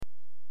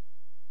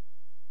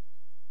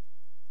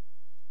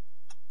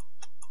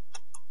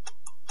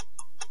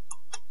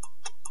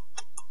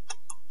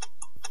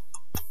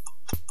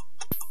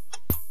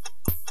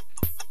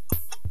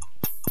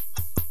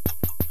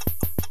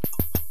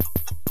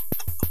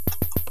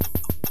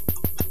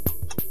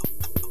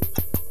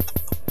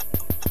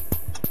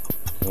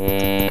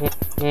Hey,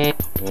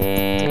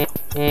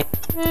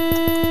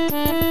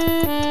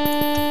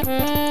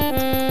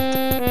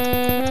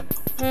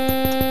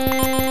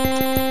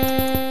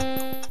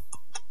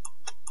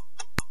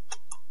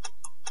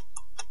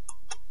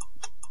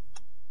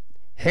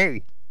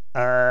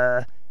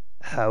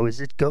 how is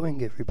it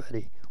going,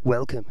 everybody?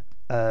 Welcome.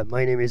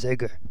 My name is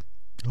Edgar.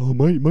 Oh,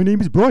 my name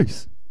is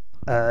Bryce.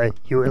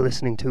 You are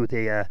listening to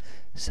the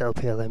Salle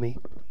Pierre Lamy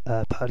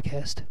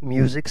podcast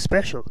music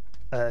special.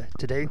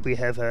 Today we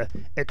have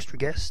extra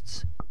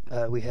guests.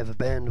 We have a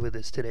band with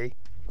us today.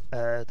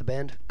 The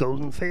band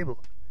Golden Fable.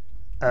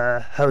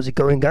 How's it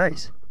going,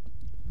 guys?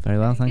 Very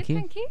well, thank Good, you.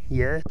 Thank you.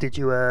 Yeah.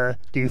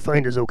 Do you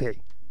find us okay?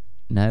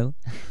 No.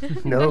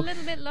 No? Got a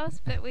little bit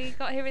lost, but we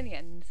got here in the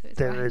end. So it's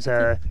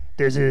fine.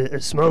 There's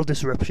a small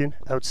disruption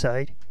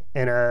outside,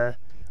 and the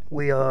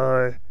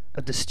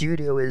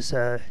studio is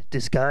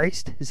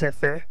disguised. Is that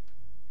fair?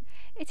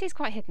 It is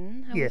quite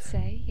hidden, I Yeah. would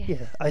say. Yes.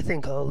 Yeah, I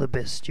think all the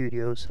best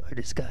studios are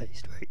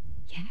disguised, right?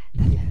 Yeah,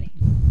 definitely.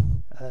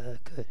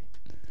 Good.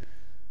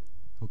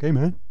 Okay,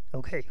 man.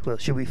 Okay, well,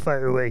 should we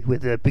fire away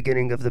with the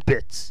beginning of the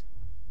bits?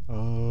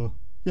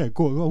 Yeah,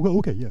 go.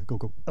 Okay, yeah,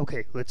 go.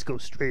 Okay, let's go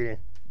straight in.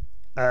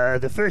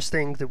 The first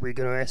thing that we're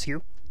going to ask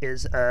you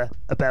is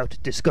about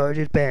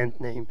discarded band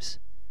names.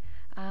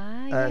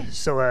 Yes.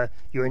 So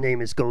your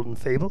name is Golden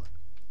Fable,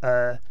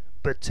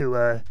 but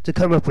to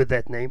come up with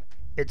that name,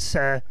 it's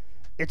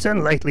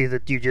unlikely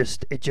that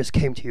it just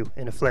came to you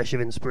in a flash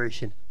of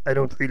inspiration. I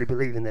don't really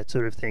believe in that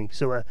sort of thing.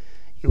 So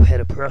you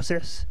had a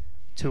process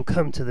to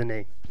come to the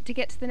name. To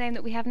get to the name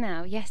that we have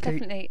now, yes,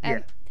 definitely.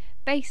 Yeah.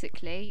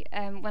 Basically,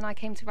 when I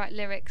came to write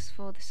lyrics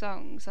for the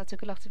songs, I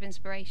took a lot of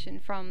inspiration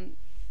from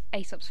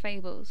Aesop's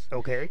fables.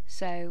 Okay.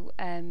 So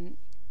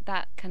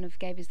that kind of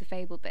gave us the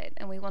fable bit,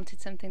 and we wanted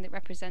something that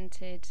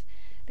represented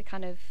the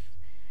kind of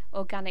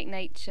organic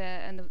nature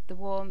and the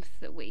warmth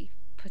that we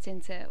put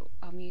into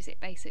our music,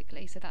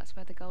 basically. So that's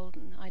where the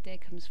golden idea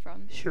comes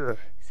from. Sure.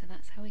 So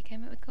that's how we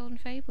came up with Golden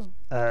Fable.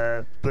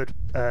 But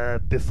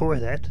before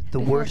that, the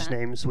Before worst that.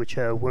 names, which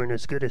weren't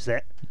as good as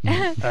that.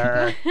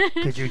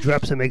 Could you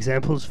drop some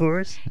examples for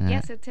us?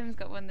 Yeah, so Tim's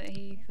got one that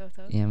he thought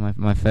of. Yeah,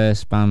 my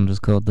first band was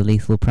called the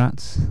Lethal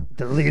Prats.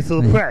 The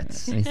Lethal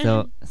Prats. We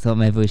thought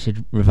maybe we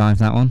should revive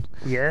that one.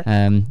 Yeah.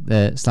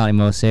 The slightly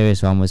more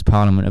serious one was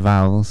Parliament of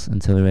Owls,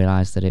 until we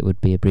realised that it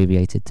would be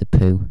abbreviated to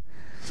Pooh.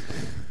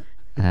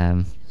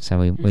 So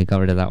we got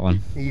rid of that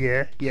one.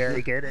 Yeah,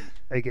 I get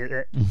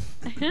it.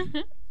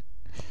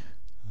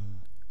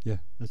 Yeah,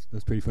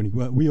 that's pretty funny.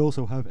 Well, we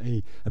also have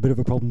a bit of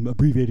a problem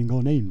abbreviating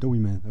our name, don't we,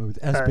 man? With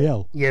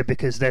SPL. Yeah,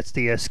 because that's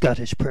the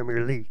Scottish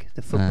Premier League,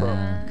 the football.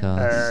 Of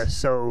course.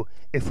 So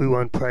if we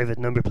want private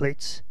number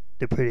plates,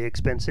 they're pretty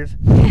expensive.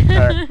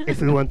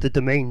 If we want the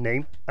domain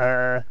name,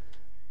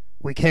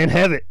 we can't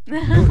have it.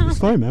 No, it's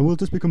fine, man. We'll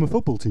just become a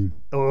football team.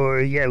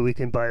 Or yeah, we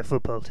can buy a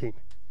football team.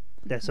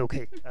 That's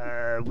okay.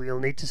 We'll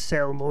need to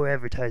sell more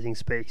advertising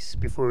space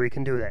before we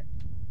can do that.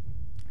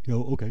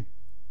 Yo, okay.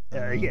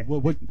 Yeah.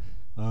 What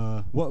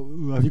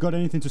have you got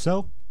anything to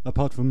sell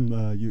apart from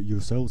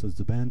yourselves as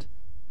the band?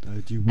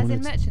 Do you As want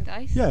in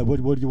merchandise? Yeah. What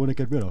do you want to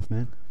get rid of,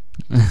 man?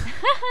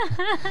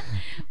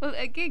 Well,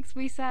 at gigs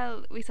we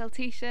sell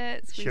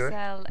T-shirts. Sure. We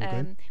sell.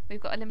 Okay. We've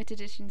got a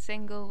limited edition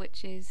single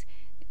which is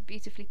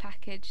beautifully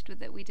packaged. With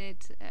that, we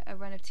did a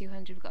run of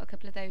 200. We've got a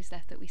couple of those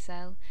left that we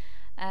sell.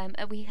 And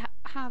we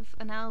have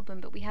an album,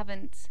 but we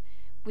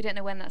don't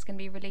know when that's going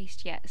to be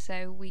released yet,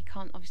 so we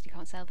can't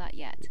sell that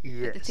yet.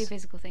 Yes. But the two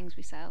physical things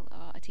we sell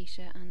are a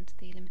T-shirt and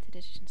the limited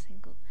edition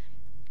single.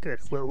 Good.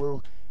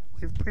 Well,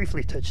 we've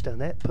briefly touched on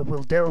that, but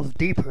we'll delve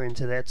deeper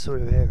into that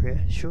sort of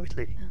area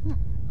shortly. Oh.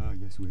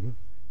 Yes, we will.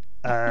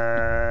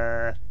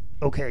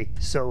 Okay,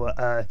 so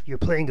you're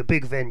playing a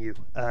big venue.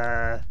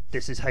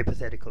 This is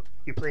hypothetical.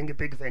 You're playing a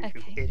big venue.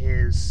 Okay. It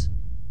is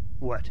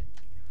what?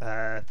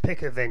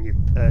 Pick a venue.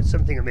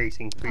 Something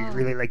amazing where you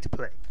really like to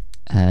play.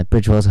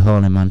 Bridgewater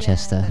Hall in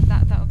Manchester.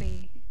 Yeah, that would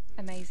be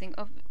amazing.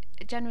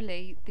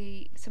 Generally,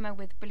 somewhere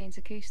with brilliant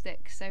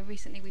acoustics. So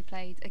recently we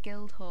played a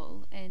guild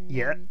hall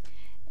in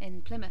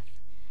Plymouth,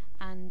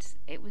 and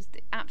it was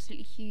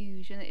absolutely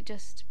huge. And it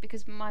just,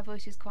 because my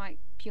voice is quite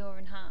pure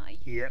and high,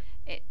 Yep.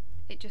 it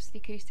just, the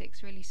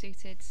acoustics really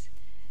suited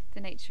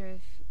the nature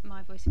of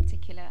my voice in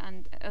particular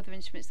and other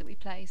instruments that we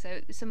play.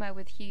 So somewhere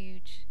with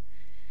huge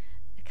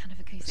kind of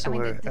acoustic. So I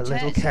mean, a the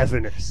little church.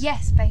 cavernous.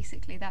 Yes,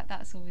 basically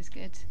that's always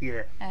good.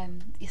 Yeah.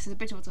 So the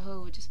Bridgewater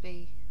Hall would just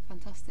be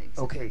fantastic.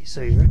 So. Okay,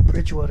 so you're at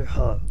Bridgewater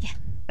Hall. Yeah.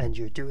 And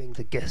you're doing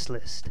the guest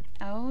list.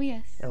 Oh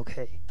yes.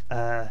 Okay.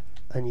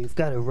 And you've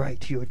got to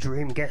write your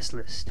dream guest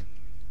list.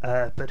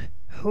 But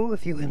who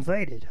have you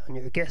invited on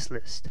your guest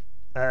list?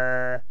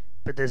 But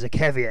there's a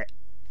caveat.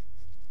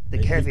 The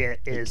caveat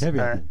is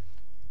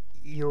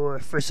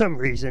for some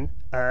reason,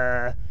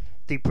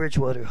 the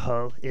Bridgewater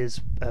Hall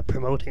is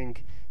promoting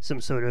some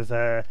sort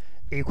of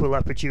equal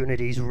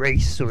opportunities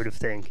race sort of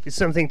thing. It's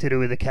something to do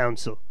with the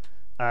council.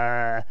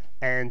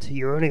 And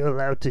you're only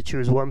allowed to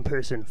choose one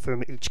person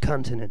from each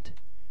continent.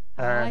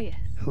 Yes.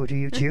 Who do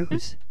you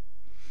choose?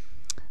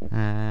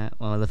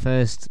 Well, the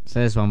first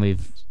one we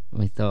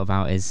thought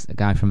about is a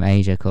guy from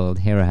Asia called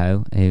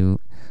Hiroho, who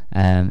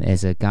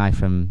is a guy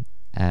from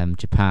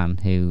Japan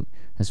who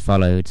has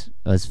followed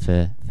us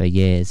for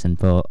years and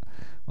bought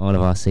all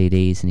of our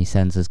CDs, and he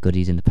sends us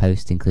goodies in the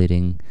post,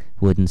 including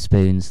wooden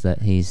spoons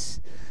that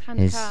his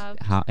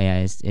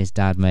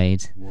dad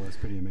made. Wow, that's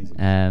pretty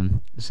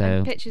amazing. So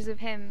and pictures of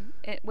him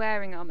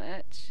wearing our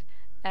merch,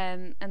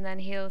 and then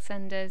he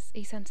sent us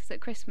at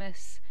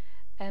Christmas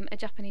a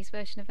Japanese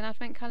version of an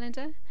advent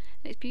calendar, and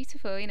it's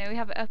beautiful. We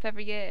have it up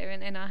every year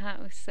in our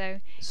house.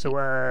 So he's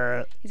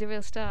a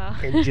real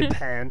star. In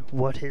Japan,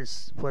 what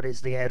is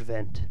the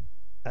advent?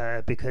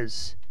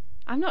 Because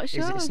I'm not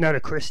sure. It's not a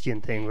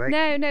Christian thing,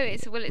 right? No,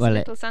 it's a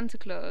little Santa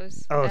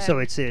Claus. Oh, so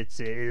it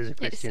is a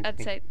Christian I'd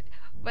thing. say,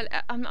 well,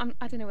 I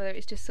don't know whether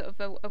it's just sort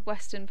of a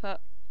Western part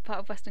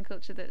of Western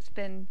culture that's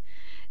been.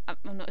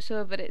 I'm not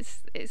sure, but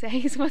it's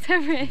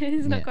whatever it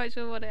is. Not quite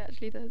sure what it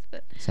actually does,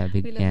 but so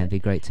it'd be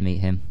great to meet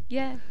him.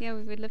 Yeah, we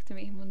would love to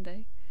meet him one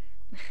day.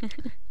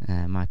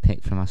 My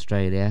pick from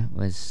Australia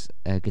was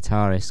a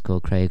guitarist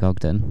called Craig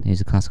Ogden,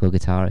 who's a classical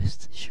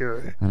guitarist.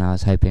 Sure. And I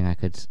was hoping I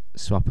could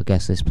swap a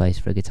guest list place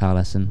for a guitar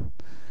lesson,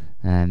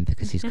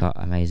 because he's got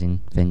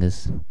amazing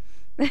fingers.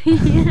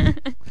 Yeah.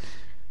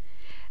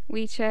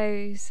 We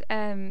chose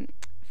from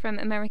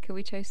America.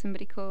 We chose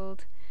somebody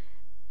called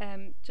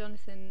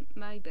Jonathan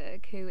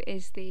Mayberg, who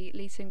is the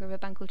lead singer of a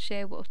band called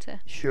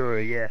Shearwater. Sure,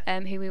 yeah.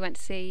 Who we went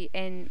to see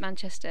in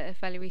Manchester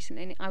fairly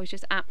recently, and I was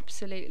just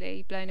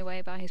absolutely blown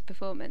away by his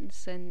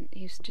performance, and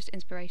he was just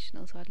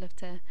inspirational. So I'd love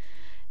to.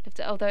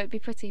 Although it'd be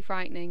pretty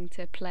frightening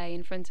to play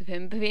in front of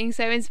him, but being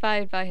so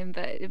inspired by him,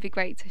 but it'd be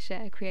great to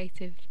share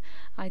creative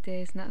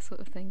ideas and that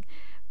sort of thing.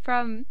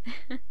 From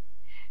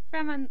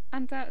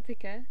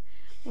Antarctica,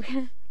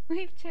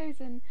 we've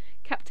chosen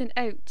Captain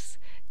Oates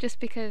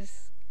just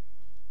because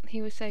he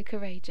was so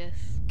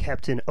courageous.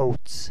 Captain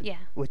Oates. Yeah.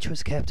 Which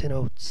was Captain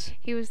Oates?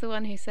 He was the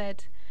one who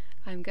said,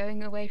 "I'm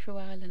going away for a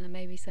while and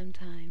maybe some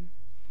time."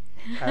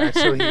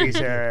 So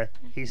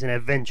he's an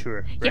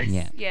adventurer, right?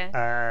 Yes,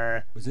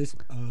 yeah. Was this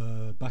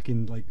back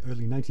in like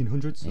early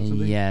 1900s or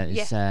something? Yeah,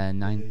 it's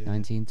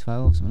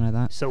 1912, something like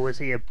that. So was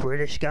he a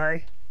British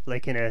guy,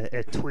 like in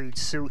a tweed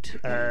suit,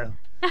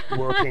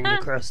 walking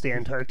across the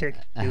Antarctic?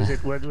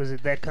 What was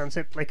it? That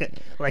concept,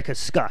 like a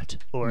Scot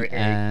or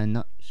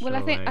not sure. Well,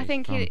 I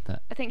think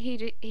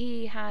he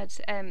he had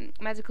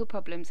medical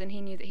problems, and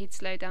he knew that he'd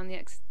slow down the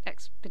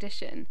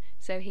expedition.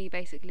 So he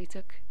basically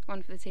took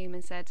one for the team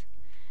and said,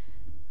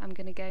 "I'm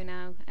going to go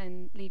now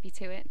and leave you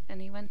to it."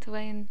 And he went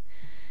away and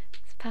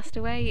passed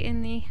away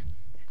in the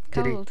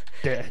cold.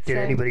 Did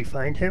anybody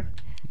find him?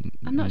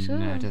 I'm not sure.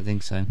 No, I don't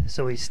think so.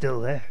 So he's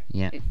still there.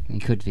 Yeah, he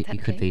could be. He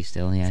could be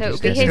still. Yeah. So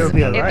just it'd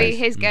be alive. be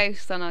his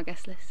ghost on our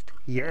guest list.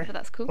 Yeah. But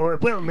that's cool. Or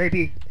well,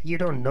 maybe you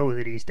don't know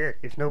that he's dead.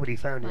 If nobody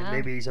found him, Wow.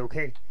 maybe he's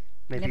okay.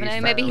 Maybe Never he's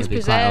know, maybe found. he's He'll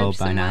be quite old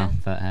preserved by now,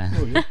 but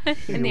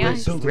in the He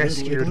ice. was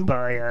rescued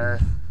by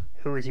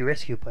who was he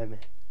rescued by, man?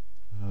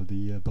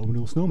 The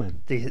abominable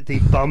snowman. The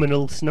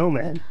abominable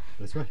snowman.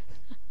 That's right.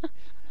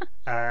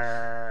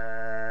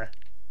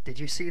 Did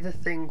you see the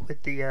thing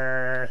with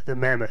the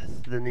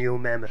mammoth, the new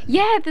mammoth?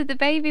 Yeah, the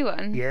baby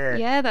one. Yeah.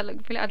 Yeah, that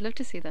looked brilliant. I'd love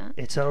to see that.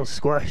 It's all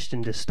squashed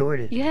and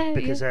distorted. Yeah,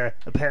 Because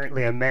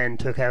apparently a man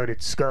took out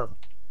its skull.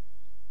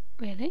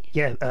 Really?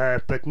 Yeah,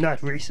 but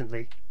not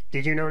recently.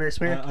 Did you know this,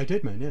 man? I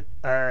did, man,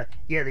 yeah.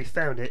 Yeah, they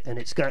found it, and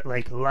it's got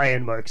like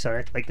lion marks on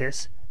it, like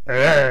this.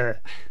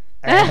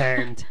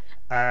 And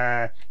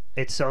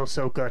it's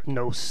also got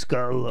no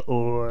skull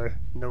or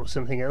no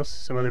something else.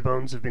 Some other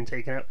bones have been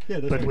taken out. Yeah,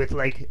 that's but right. with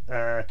like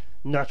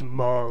not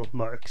maul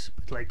marks,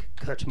 but like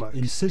cut marks.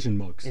 Incision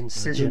marks.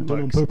 Incision done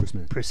marks. on purpose,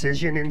 man.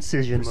 Precision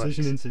incision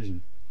Precision marks.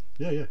 incision.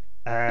 Yeah,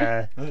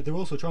 yeah. They're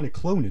also trying to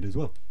clone it as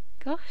well.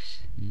 Gosh.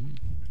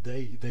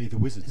 The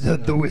wizards.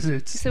 The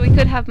wizards. So we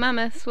could have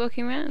mammoths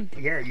walking around.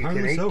 Yeah, you can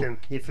Apparently eat so. them.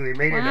 If we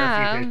made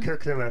enough, you could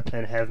cook them up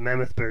and have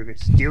mammoth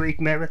burgers. Do you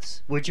eat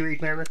mammoths? Would you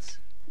eat mammoths?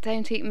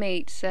 Don't eat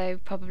meat, so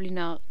probably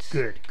not.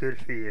 Good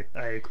for you.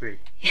 I agree.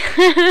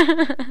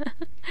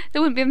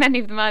 There wouldn't be many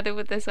of them either,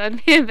 would there? So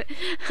I'd be a bit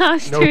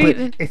harsh No, to eat but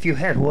them. if you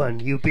had one,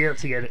 you'd be able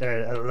to get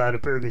a lot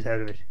of burgers out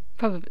of it.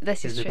 Probably.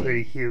 This is They're true.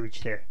 pretty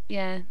huge there.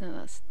 Yeah, no,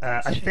 that's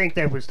I true. think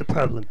that was the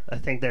problem. I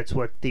think that's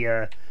what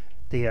the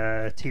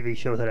TV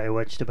show that I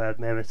watched about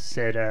mammoths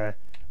said.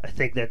 I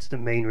think that's the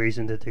main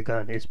reason that they're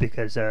gone is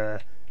because a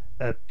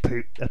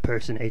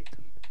person ate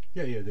them.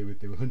 Yeah, they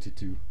were hunted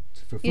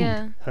for food.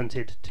 Yeah.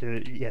 Hunted to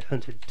food.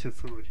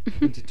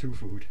 Hunted to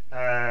food.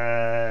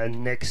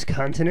 Next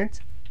continent.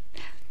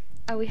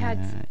 Oh, we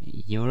had.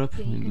 Europe.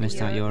 We missed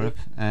out Europe.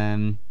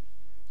 Europe.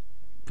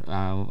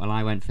 Well,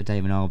 I went for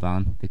Damon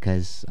Albarn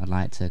because I'd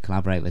like to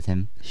collaborate with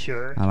him.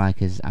 Sure. I like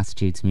his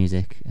attitude to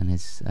music and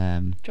his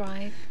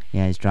Drive.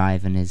 his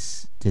drive and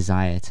his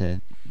desire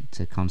to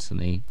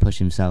constantly push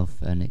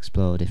himself and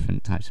explore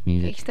different types of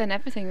music. He's done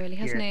everything, really,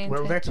 hasn't he?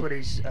 Well, that's what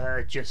he's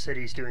just said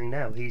he's doing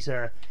now. He's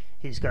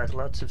got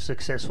lots of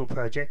successful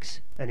projects,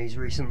 and he's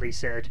recently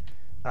said,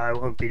 "I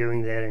won't be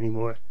doing that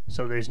anymore."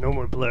 So there's no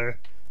more Blur,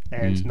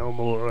 and no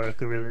more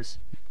gorillas.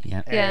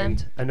 Yeah.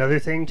 And another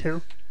thing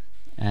too.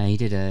 He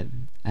did a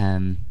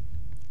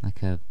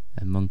like a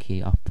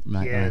monkey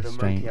opera. Yeah, the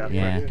monkey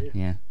opera.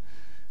 Yeah.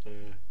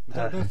 Was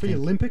that I for the think-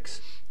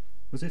 Olympics?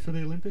 Was it for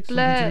the Olympics?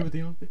 Blur- Something to do with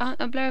the Olympics?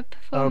 Aren't Blur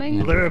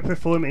performing? Blur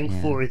performing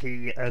Yeah. for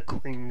the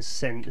Queen's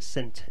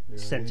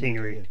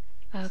centenary.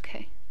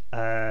 Okay.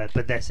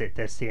 But that's it.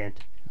 That's the end.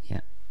 Yeah.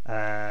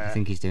 I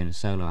think he's doing a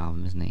solo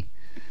album, isn't he?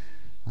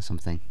 Or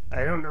something.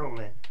 I don't know,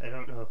 man. I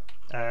don't know.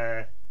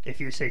 If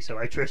you say so,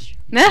 I trust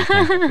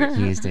you.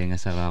 He is doing a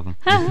solo album.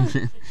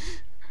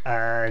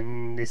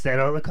 And is that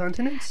all the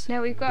continents?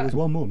 No, we've There got was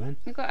one more, man.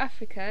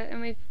 Africa,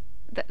 and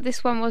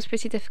this one was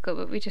pretty difficult,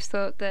 but we just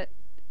thought that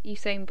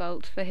Usain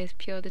Bolt for his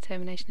pure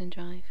determination and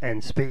drive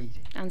And speed.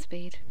 and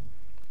speed.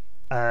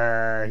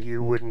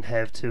 You wouldn't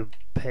have to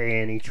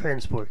pay any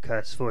transport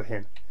costs for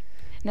him.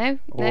 No,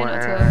 not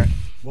at Wow. all.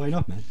 Why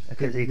not, man?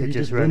 Because he Will could you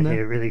just run there?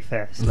 here really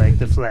fast, like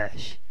the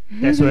Flash.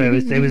 That's what it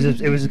was.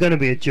 It was going to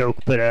be a joke,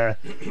 but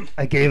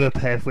I gave up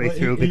halfway Well,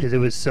 through he- because it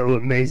was so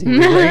amazingly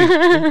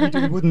late.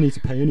 He wouldn't need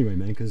to pay anyway,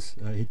 man, because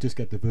he'd just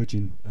get the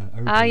Virgin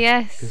aeroplane. Ah,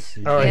 yes. 'Cause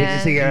he- Oh, Yeah.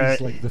 he's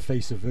he's like the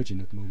face of Virgin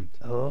at the moment.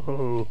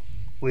 Oh,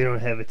 we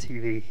don't have a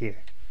TV here,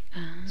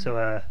 so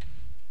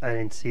I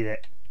didn't see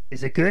that.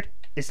 Is it good?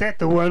 Is that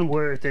the one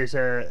where there's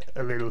a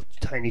little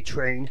tiny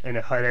train and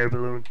a hot air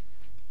balloon?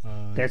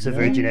 That's a yeah,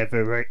 Virgin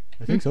ever, right?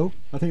 I think so.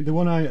 I think the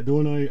one I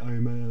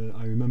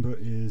remember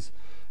is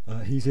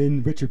he's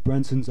in Richard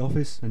Branson's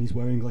office and he's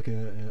wearing like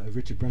a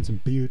Richard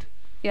Branson beard.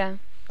 Yeah.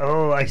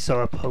 Oh, I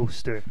saw a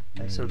poster.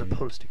 I saw the Yeah.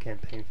 poster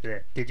campaign for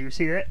that. Did you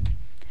see that?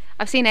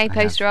 I've seen a have,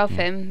 poster of yeah.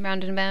 him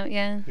round and about,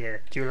 yeah. Yeah.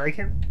 Do you like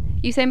him?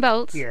 Usain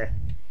Bolt? Yeah.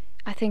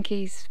 I think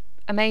he's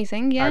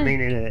amazing, yeah. I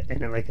mean,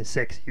 in a like a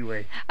sexy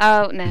way.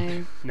 Oh,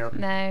 no. No.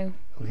 No.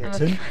 Okay. I'm a-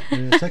 Tim,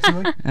 in a sexy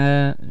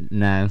way.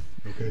 No.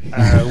 Okay.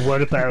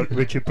 What about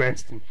Richard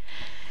Branston?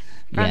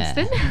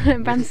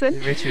 Branston? Branson?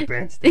 Richard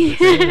Branston.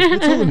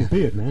 It's all in his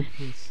beard, man.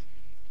 It's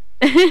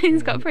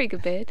He's got a pretty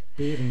good beard.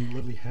 beard and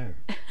lovely hair.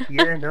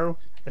 Yeah, no,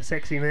 a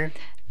sexy man.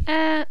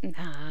 Nah,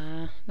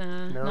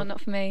 No?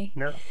 not for me.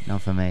 No.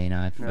 Not for me, no.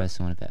 I prefer No.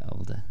 someone a bit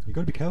older. You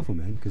got to be careful,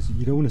 man, because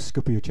you don't want to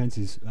scupper your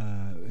chances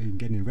in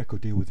getting a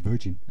record deal with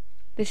Virgin.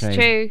 This True. is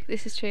true.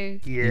 This is true.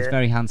 Yeah. He's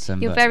very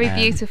handsome. You're but, very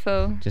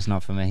beautiful. Just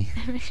not for me.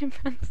 Richard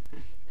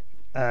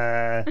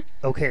Branson.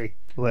 Okay.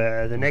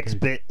 Well, the next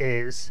bit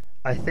is.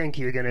 I think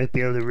you're gonna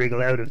be able to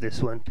wriggle out of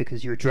this one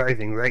because you're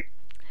driving, right?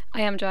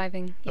 I am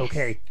driving. Yes.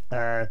 Okay.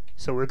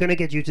 So we're gonna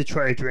get you to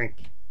try a drink.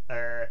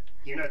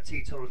 You're not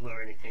teetotal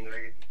or anything, are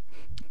you?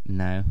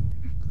 No.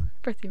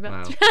 Pretty Well,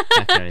 much.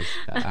 Becca is.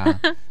 But,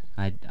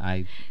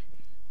 I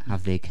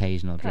have the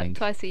occasional About drink.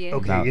 twice a year.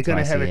 Okay. About You're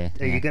gonna twice a have year,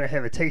 you're yeah. gonna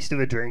have a taste of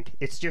a drink.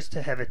 It's just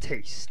to have a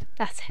taste.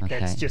 That's it. Okay.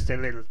 That's just a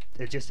little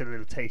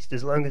taste.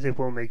 As long as it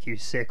won't make you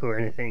sick or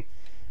anything.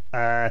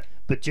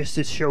 But just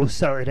to show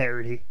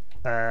solidarity,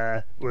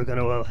 we're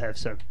gonna all have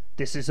some.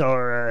 This is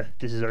our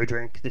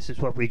drink. This is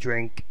what we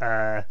drink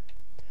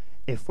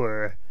if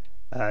we're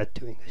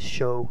doing a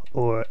show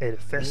or at a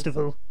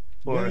festival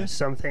or Yeah.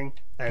 something.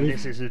 And We've-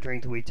 this is the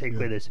drink that we take Yeah.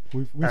 with us.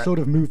 We've sort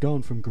of moved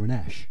on from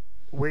Grenache.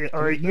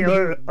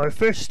 Our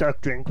first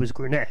stock drink was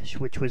Grenache,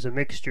 which was a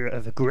mixture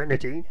of a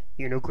grenadine.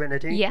 You know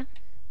grenadine? Yeah.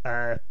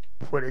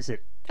 What is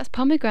it? That's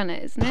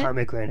pomegranate, isn't it?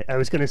 Pomegranate. I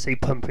was gonna say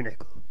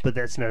pumpernickel, but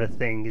that's not a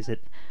thing, is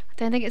it? I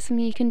don't think it's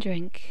something you can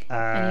drink.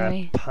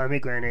 Anyway.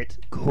 Pomegranate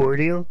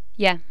cordial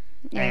Yeah.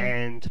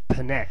 and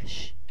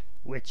panache,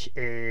 which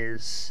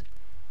is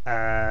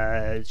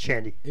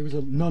shandy. It was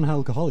a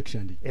non-alcoholic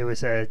shandy. It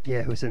was a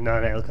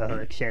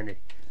non-alcoholic shandy.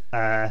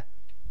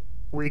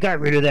 We got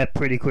rid of that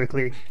pretty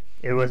quickly.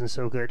 It wasn't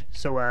so good.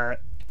 So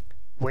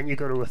when you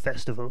go to a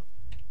festival,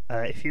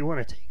 if you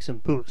want to take some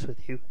booze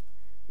with you,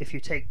 if you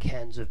take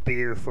cans of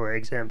beer, for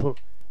example,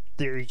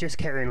 they're just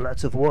carrying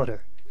lots of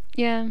water.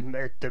 Yeah.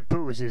 The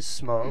booze is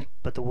small,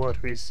 but the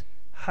water is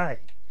high.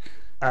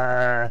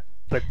 But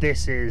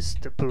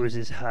the booze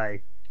is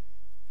high,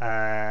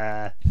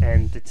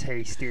 and the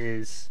taste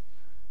is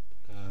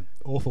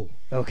Awful.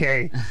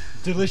 okay.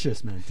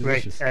 Delicious, man.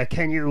 Right. Delicious.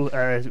 Can you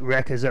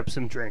rack us up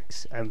some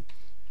drinks?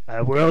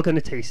 We're all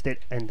gonna taste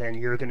it, and then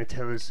you're gonna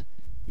tell us.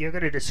 You're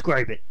gonna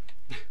describe it,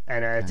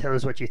 and tell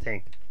us what you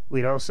think.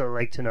 We'd also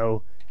like to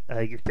know.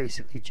 You've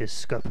basically just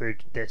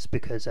scuppered this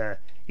because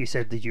you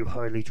said that you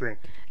hardly drink.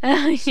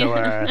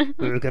 So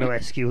we were going to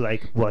ask you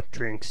like what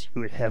drinks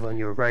you would have on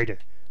your rider,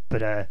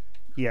 but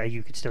yeah,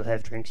 you could still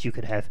have drinks. You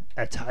could have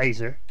a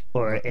Tizer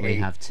or We a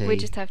have tea. We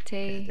just have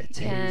tea. a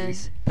Yeah.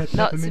 teas. Lots of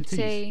Peppermint teas.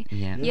 tea.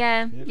 Yeah.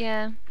 Yeah. Yeah.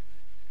 Yeah.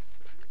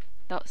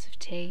 Lots of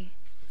tea.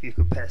 You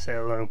could pass that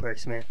along,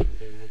 Bryce, man. Okay,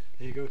 man.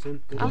 Here you go,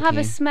 Tim. Good I'll luck. have a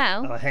Okay.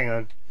 smell. Oh, hang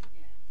on.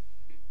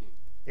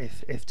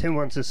 If Tim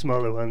wants a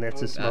smaller one,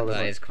 that's a smaller That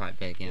one. is quite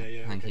big, yeah.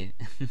 Yeah, Thank okay.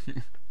 you.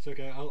 It's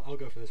okay. I'll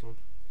go for this one.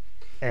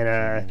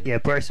 And yeah,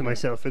 Bryce and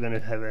myself are gonna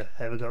have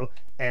a go.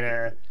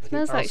 And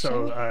Smells like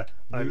also shit. our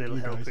You- little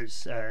you guys.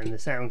 helpers and the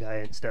sound guy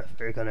and stuff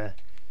are gonna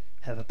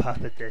have a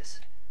pop at this.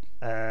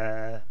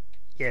 Yeah,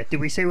 did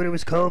we say what it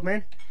was called,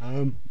 man?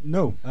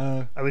 No.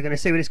 Are we gonna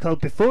say what it's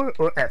called before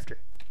or after?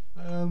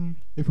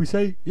 If we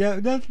say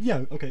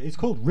okay, it's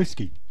called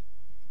Risky.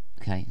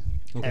 Okay.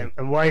 Okay.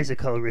 And why is it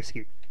called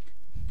risky?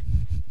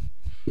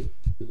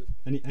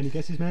 Any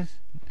guesses, man?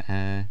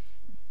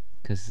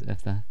 Because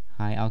of the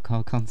high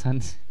alcohol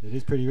content. It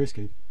is pretty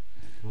risky.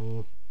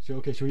 Oh,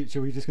 should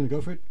we just gonna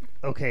go for it?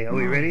 Okay, are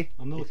we ready?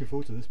 I'm not looking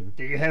forward to this, man.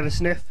 Do you have a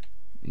sniff?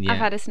 Yeah. I've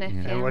had a sniff.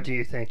 Yeah. Yeah. And what do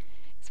you think?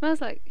 It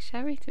smells like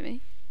sherry to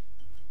me.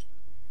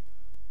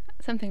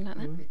 Something like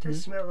that. It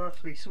does smell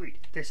awfully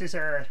sweet. This is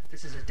a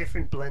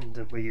different blend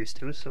than we're used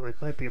to, so it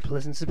might be a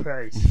pleasant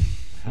surprise.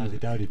 Highly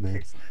doubted, man.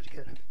 It's not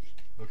gonna be.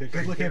 Okay,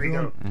 good luck, Here we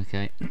everyone. go.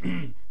 Okay.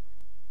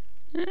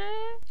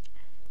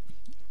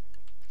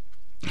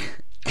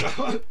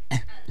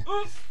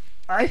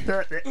 I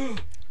thought that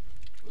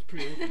That's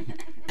pretty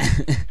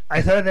awful.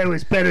 I thought that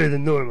was better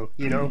than normal.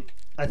 You know,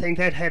 I think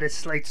that had a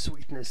slight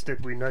sweetness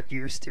that we're not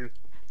used to.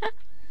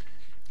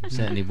 I'm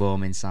certainly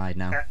warm inside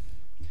now.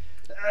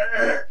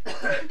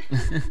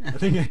 I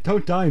think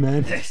don't die,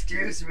 man.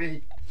 Excuse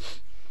me.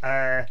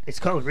 It's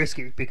called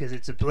risky because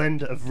it's a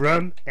blend of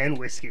rum and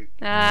whiskey.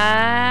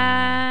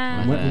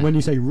 Ah. And when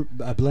you say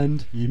a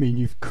blend, you mean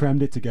you've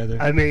crammed it together.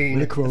 I mean,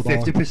 with a crowbar.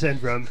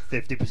 50% rum,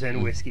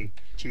 50% whiskey.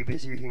 Cheap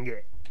as you can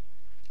get.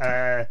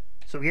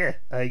 So yeah,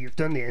 you've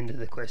done the end of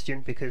the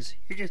question because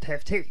you just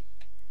have tea.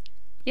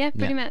 Yeah,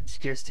 pretty Yeah. much.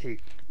 Just tea.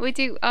 We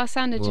do. Our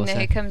sound engineer Water.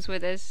 who comes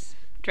with us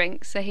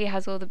drinks, so he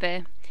has all the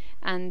beer,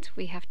 and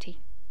we have tea.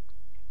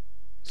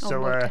 Or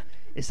So water.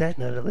 is that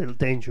not a little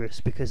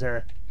dangerous? Because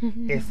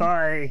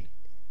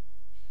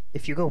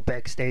if you go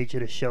backstage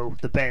at a show,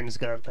 the band's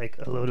got like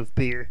a load of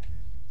beer,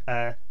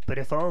 but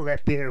if all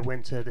that beer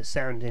went to the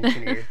sound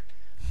engineer,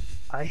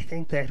 I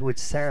think that would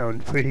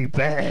sound pretty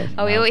bad.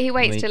 Oh, Well, he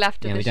waits till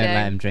after yeah, the we show. don't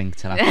let him drink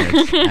till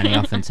afterwards, and he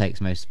often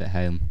takes most of it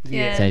home.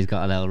 Yeah. So he's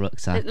got a little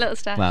rucksack. A little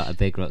stash. Well, a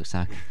big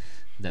rucksack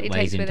that He weighs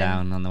takes him with him.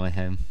 down on the way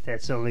home.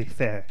 That's only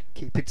fair.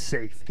 Keep it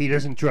safe. He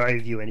doesn't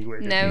drive you anywhere.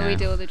 does No, he? we No.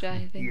 do all the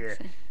driving. Yeah.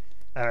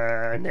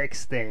 So.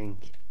 Next thing.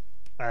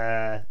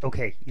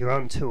 Okay, you're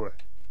on tour.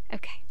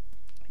 Okay.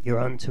 You're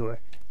on tour,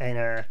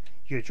 and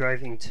you're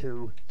driving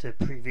to the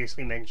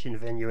previously mentioned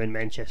venue in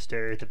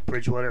Manchester, the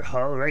Bridgewater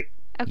Hall, right?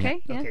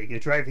 Okay. Yeah. Okay, you're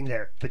driving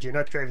there, but you're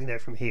not driving there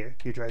from here.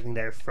 You're driving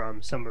there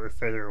from somewhere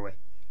further away.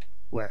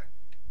 Where?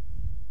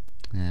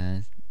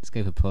 Let's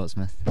go for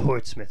Portsmouth.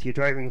 Portsmouth. You're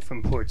driving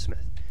from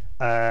Portsmouth.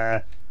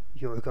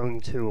 You're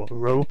going to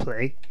role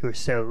play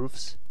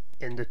yourselves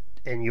in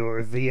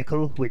your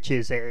vehicle, which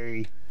is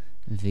a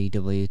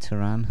VW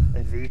Touran.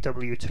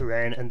 VW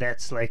Touran, and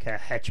that's like a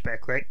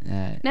hatchback, right?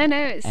 No,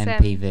 it's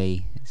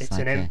MPV. It's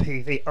like an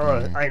MPV. Oh,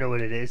 yeah. I know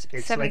what it is.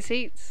 It's 7 like,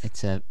 seats.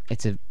 It's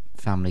a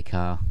family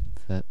car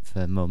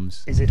for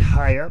mums. is it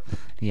high up?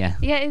 Yeah.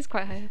 Yeah, it is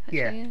quite high. Actually,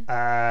 yeah.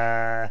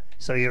 Yeah.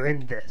 So you're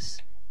in this,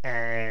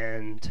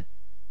 and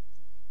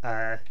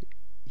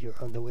you're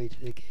on the way to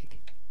the gig.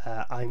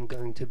 I'm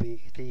going to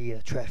be the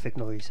traffic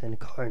noise and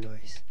car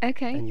noise,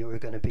 Okay. and you're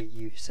going to be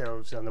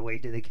yourselves on the way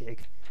to the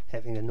gig,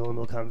 having a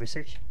normal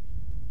conversation.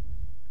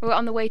 We're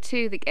on the way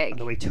to the gig. On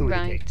the way to the gig.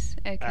 Right.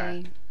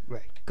 Okay.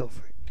 Right, go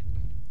for it.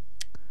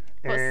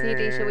 What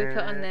CD shall we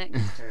put on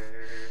next?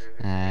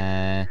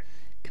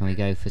 Can we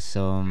go for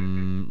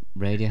some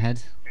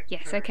Radiohead?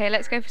 Yes. Okay.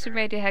 Let's go for some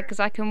Radiohead because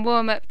I can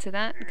warm up to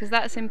that because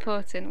that's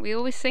important. We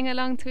always sing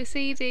along to a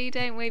CD,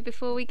 don't we,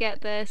 before we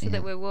get there, so that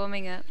Yeah. we're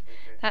warming up.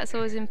 That's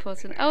always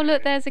important. Oh,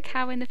 look, there's a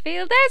cow in the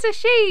field. There's a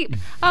sheep.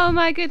 Oh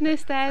my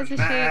goodness, there's a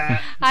sheep.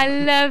 I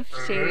love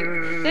sheep.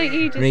 Don't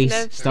you just Reese,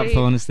 love stop sheep?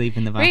 falling asleep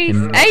in the back Reese,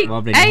 and hey,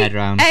 wobbling your head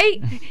round.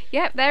 hey.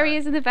 Yep, there he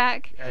is in the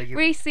back.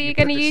 Reese, are you put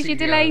going to the use your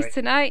CD on, delays right?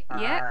 tonight?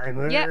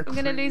 Yep. I'm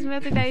going to lose my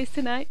delays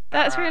tonight.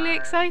 That's really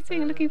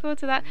exciting. Looking forward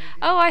to that.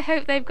 Oh, I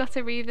hope they've got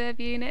a reverb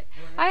unit.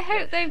 I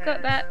hope they've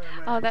got that.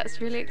 Oh, that's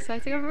really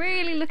exciting. I'm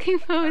really looking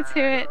forward to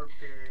it.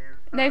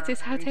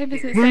 Notice how Tim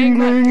isn't saying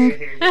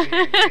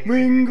that.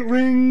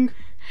 Ring.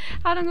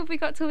 How long have we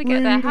got till we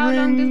get there? Ring, How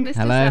long ring. does Mr.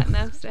 Hello?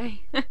 Satnav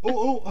say?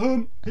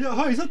 Yeah,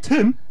 hi, is that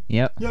Tim?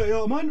 Yep.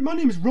 Yeah, my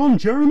name is Ron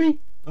Jeremy.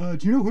 Do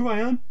you know who I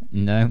am?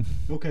 No.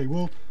 Okay,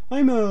 well,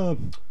 I'm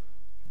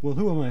well,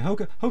 who am I? How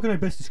can I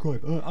best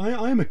describe?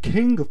 I am a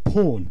king of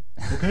porn.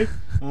 Okay,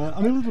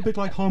 I'm a little bit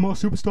like Homer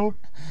Superstar.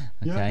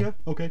 Yeah,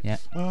 okay.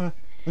 Yeah.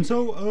 And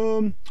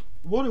so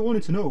what I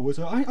wanted to know was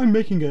I'm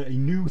making a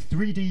new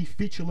 3D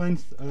feature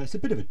length. It's a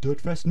bit of a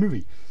dirtfest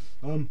movie.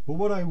 But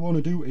what I want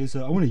to do is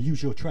I want to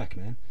use your track,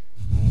 man.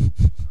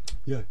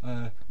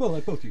 Well,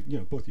 like both of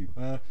you.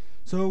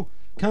 So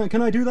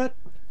can I do that?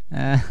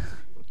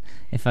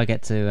 If I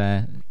get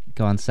to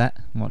go on set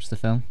and watch the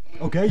film.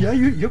 Okay, yeah,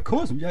 you of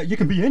course. Yeah, you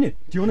can be in it.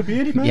 Do you want to be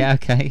in it, man? Yeah,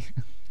 okay.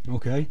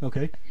 Okay.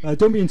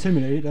 Don't be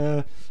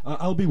intimidated.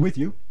 I'll be with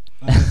you.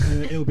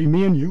 It'll be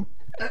me and you.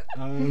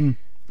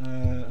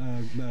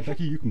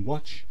 Becky, you can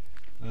watch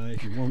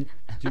if you want.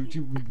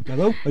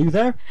 Hello, are you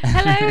there?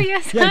 Hello,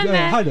 yes, Yeah. I'm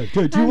there. Hi there.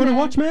 Do you want to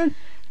watch, man?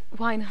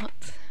 Why not?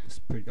 It's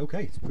pretty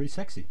okay. It's pretty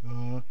sexy.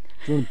 Do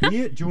you want to be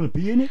it? Do you want to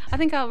be in it? I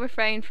think I'll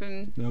refrain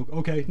from No.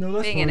 Okay. No,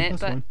 that's being fine. in it,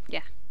 That's but fine.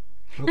 yeah.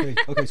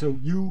 Okay. So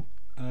you,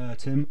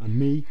 Tim, and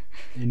me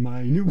in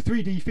my new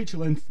 3D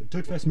feature-length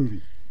Dirtfest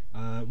movie.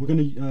 We're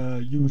gonna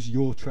use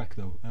your track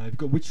though.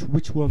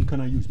 Which one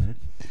can I use, man?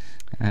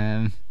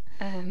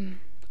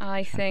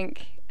 I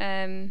think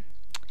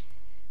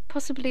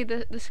possibly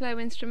the slow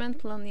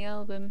instrumental on the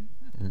album.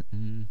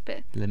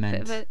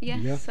 Lament.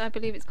 Yes, I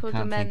believe it's called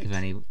Can't Lament. think of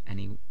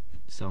any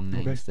song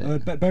names.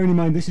 Okay. Bearing in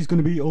mind, this is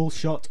going to be all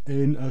shot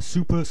in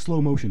super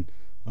slow motion.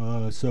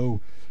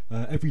 So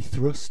every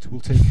thrust will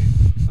take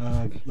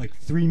like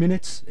 3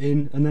 minutes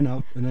in and then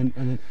out, and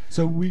then.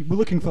 So we're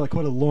looking for like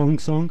quite a long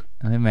song.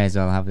 We may as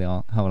well have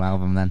the whole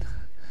album then.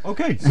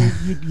 Okay, so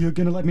you're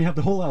going to let me have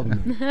the whole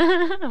album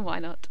then? Why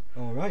not?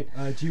 All right.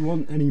 Do you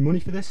want any money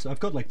for this? I've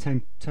got like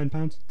 £10. $10.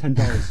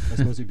 I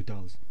suppose it'd be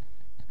dollars.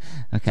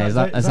 Okay,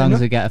 So as long as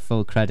we get a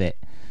full credit.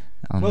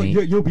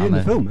 You'll be in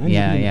the film, man.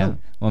 Yeah.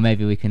 Well,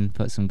 maybe we can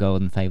put some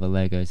Golden Fable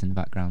logos in the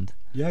background.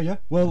 Yeah.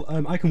 Well,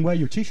 I can wear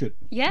your T-shirt.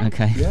 Yeah.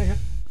 Okay. Yeah.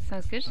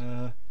 Sounds good.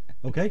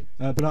 Okay,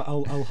 but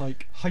I'll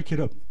hike it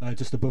up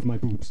just above my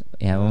boobs.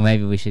 Yeah. Well,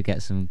 maybe we should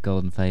get some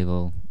Golden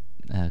Fable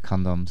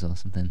condoms or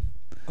something.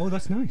 Oh,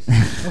 that's nice.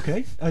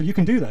 Okay, you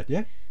can do that,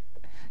 yeah?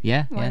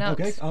 Yeah. Why not?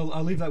 Okay,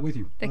 I'll leave that with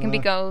you. They can be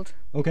gold.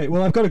 Okay,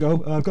 well I've got to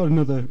go. I've got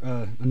another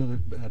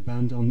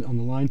band on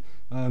the line.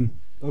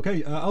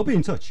 Okay, I'll be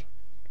in touch.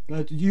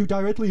 You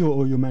directly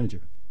or your manager?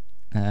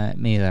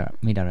 Me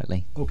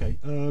directly. Okay.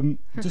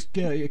 Just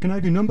can I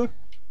have your number?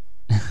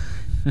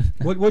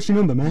 What's your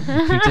number, man?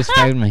 You just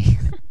phoned me.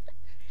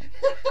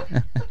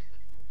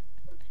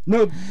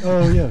 No.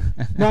 Oh yeah.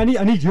 No, I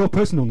need your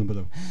personal number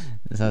though.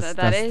 That's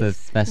the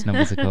best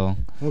number to call.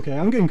 Okay,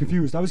 I'm getting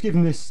confused. I was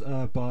given this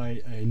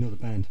by another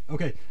band.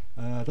 Okay,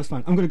 that's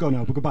fine. I'm gonna go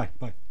now. But goodbye.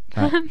 Bye.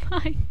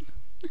 Bye.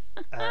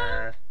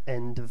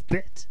 End of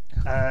bit.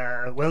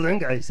 Well done,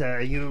 guys.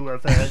 You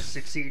have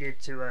succeeded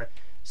to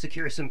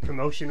secure some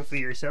promotion for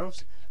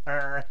yourselves.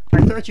 I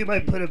thought you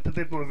might put up a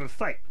bit more of a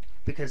fight,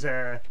 because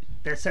that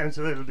sounds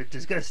a little bit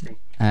disgusting.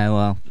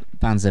 Well,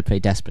 bands are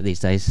pretty desperate these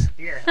days.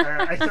 Yeah,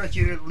 I thought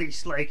you'd at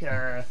least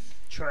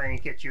try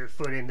and get your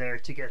foot in there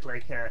to get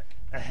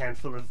a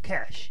handful of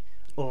cash.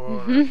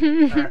 Or,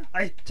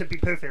 to be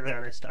perfectly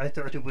honest, I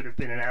thought it would have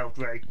been an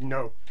outright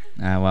no.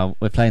 Well,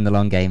 we're playing the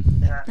long game.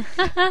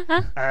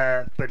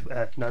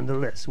 But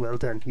nonetheless, well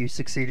done. You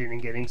succeeded in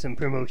getting some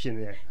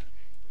promotion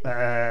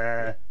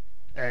there.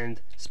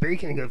 And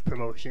speaking of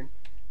promotion,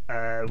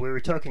 we were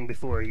talking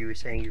before. You were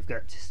saying you've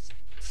got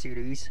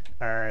CDs,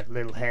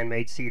 little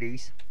handmade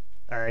CDs.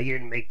 You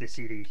didn't make the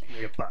CDs. You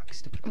made a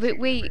box to put the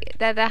CD in.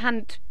 They're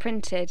hand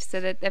printed,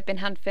 so that they've been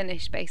hand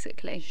finished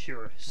basically.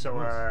 Sure.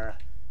 So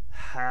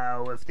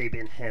how have they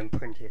been hand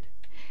printed?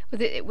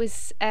 Well, it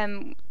was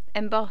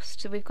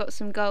embossed, so we've got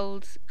some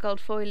gold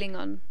foiling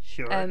on.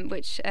 Sure.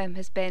 Which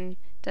has been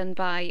done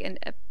by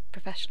a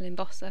professional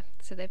embosser,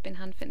 so they've been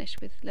hand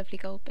finished with lovely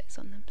gold bits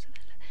on them, so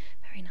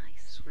they're very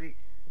nice. Sweet.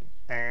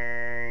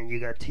 And you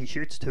got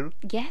T-shirts too?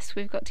 Yes,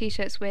 we've got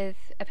T-shirts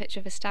with a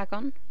picture of a stag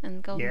on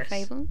and Golden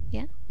Fable.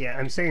 Yeah. Yeah,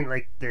 I'm saying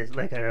like this,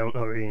 like I don't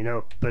already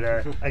know, but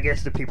I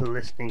guess the people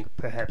listening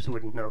perhaps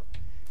wouldn't know.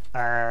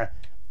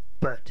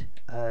 But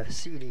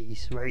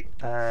CDs, right?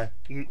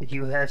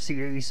 You have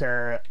CDs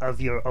of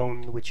your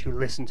own which you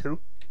listen to?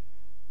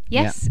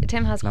 Yes,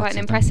 Tim has quite an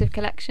impressive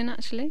collection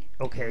actually.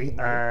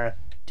 Okay.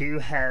 Do you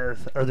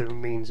have other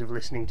means of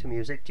listening to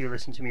music? Do you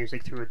listen to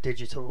music through a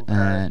digital?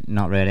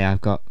 Not really. I've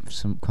got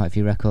quite a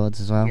few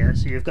records as well. Yeah,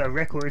 so you've got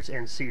records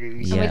and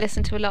CDs. Yeah. And we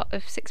listen to a lot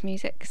of Six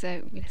Music,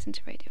 so we listen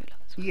to radio a lot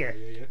as well.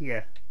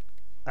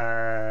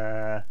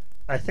 Yeah.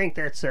 I think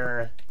that's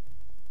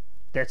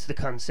the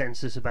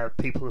consensus about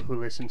people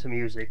who listen to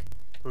music.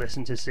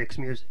 Listen to Six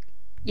Music.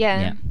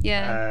 Yeah.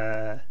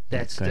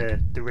 That's the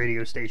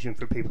radio station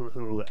for people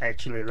who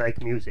actually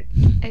like music.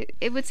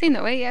 It would seem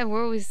that way. Yeah,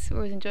 we're always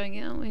enjoying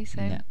it, aren't we?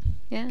 So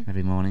yeah.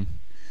 Every morning.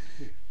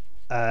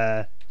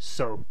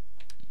 So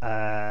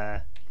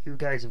you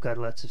guys have got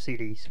lots of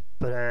CDs,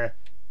 but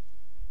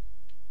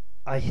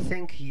I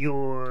think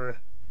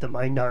you're the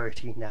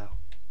minority now.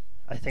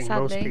 I think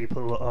Sadly. Most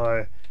people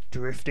are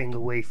drifting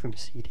away from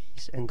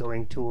CDs and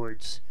going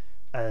towards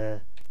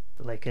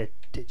like a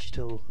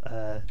digital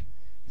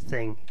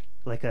thing.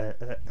 Like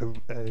a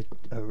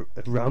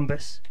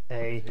rhombus,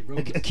 a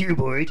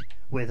cuboid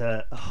with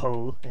a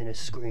hole in a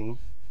screen.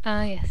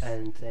 Ah, yes.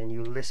 And then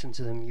you listen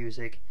to the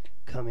music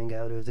coming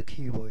out of the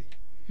cuboid.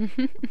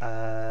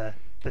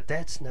 But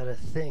that's not a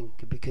thing,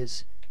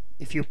 because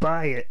if you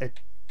buy a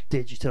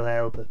digital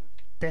album,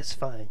 that's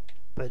fine,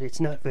 but it's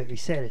not very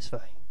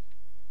satisfying.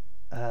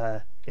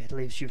 It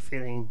leaves you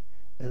feeling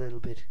a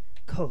little bit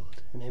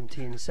cold and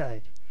empty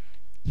inside.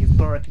 You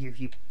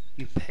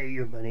pay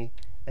your money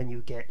and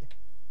you get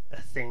a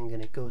thing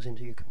and it goes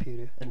into your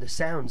computer and the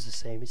sound's the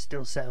same, it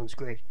still sounds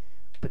great,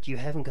 but you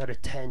haven't got a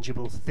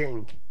tangible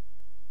thing.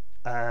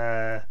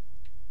 What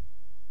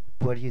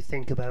do you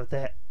think about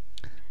that?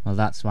 Well,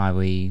 that's why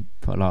we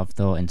put a lot of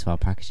thought into our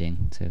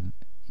packaging, to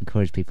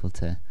encourage people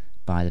to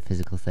buy the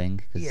physical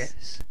thing,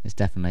 because it's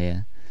definitely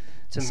a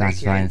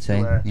satisfying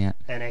thing.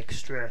 An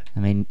extra.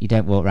 I mean, you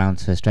don't walk around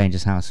to a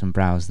stranger's house and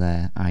browse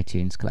their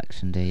iTunes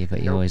collection, do you?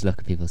 But you always look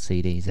at people's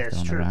CDs if they're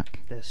on the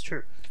rack. That's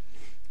true.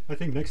 I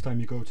think next time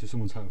you go to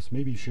someone's house,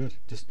 maybe you should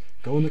just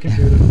go on the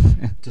computer,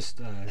 just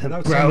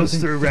without browse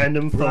saying through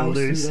random anything, browse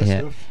folders. through their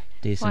Yeah. stuff.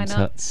 Do some Why not?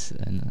 tuts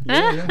and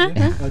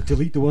Yeah.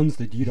 Delete the ones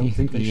that you don't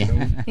think they should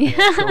own.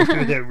 Go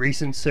through their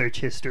recent search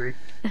history.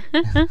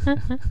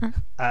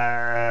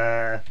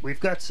 We've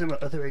got some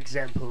other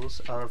examples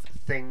of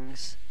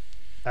things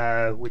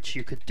which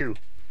you could do.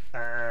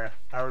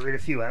 I'll read a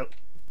few out.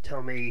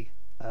 Tell me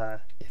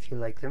if you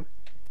like them,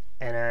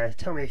 and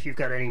tell me if you've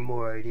got any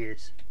more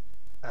ideas.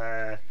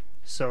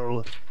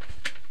 So,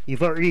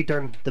 you've already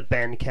done the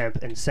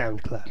Bandcamp and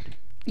SoundCloud.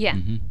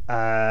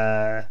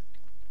 Yeah.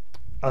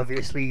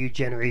 Obviously, you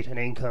generate an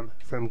income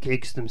from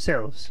gigs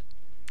themselves,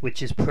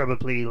 which is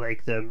probably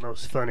like the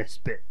most funnest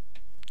bit.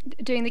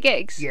 Doing the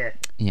gigs. Yeah.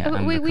 yeah,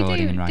 and we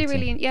recording and do writing.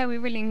 really, we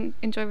really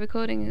enjoy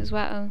recording as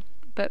well,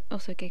 but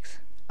also gigs.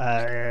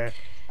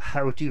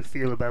 How do you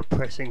feel about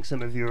pressing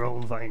some of your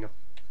own vinyl?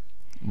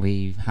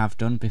 We have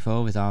done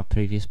before with our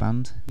previous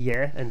band.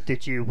 Yeah, and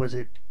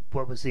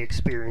what was the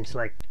experience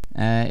like?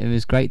 It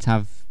was great to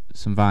have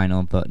some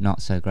vinyl, but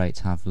not so great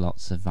to have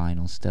lots of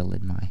vinyl still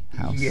in my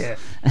house. Yeah.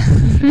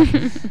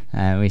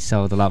 We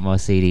sold a lot more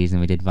CDs than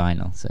we did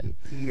vinyl, so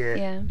Yeah.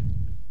 Yeah.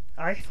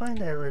 I find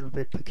that a little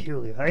bit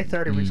peculiar. I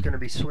thought it was going to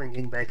be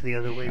swinging back the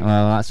other way.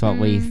 well, that's what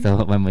we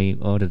thought when we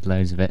ordered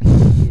loads of it.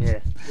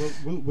 Yeah.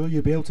 Well, will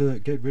you be able to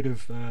get rid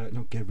of?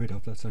 Not get rid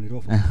of. That sounded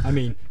awful. I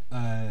mean,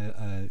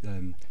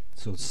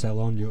 sort of sell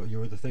on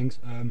your other things.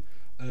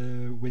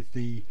 With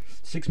the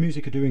Six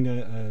Music are doing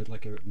a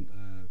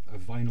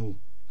vinyl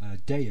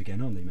day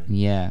again, aren't they, man?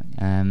 Yeah,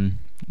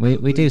 Will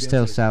we you do be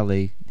still able to- sell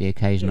the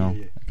occasional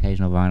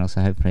occasional vinyl,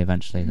 so hopefully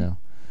eventually they'll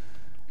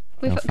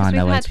We've find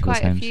their way had to quite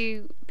people's a homes.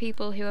 few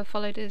people who have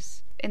followed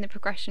us in the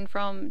progression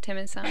from Tim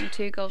and Sam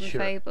to Golden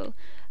Sure. Fable.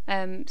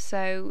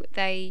 So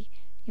they,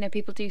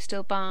 people do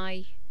still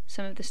buy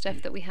some of the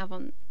stuff that we have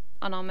on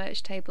our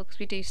merch table, because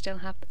we do still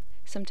have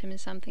some Tim and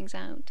Sam things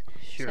out.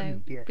 Sure.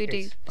 So yeah, we do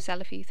it's- sell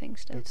a few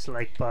things still. It's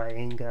like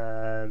buying.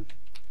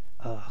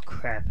 Oh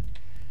crap!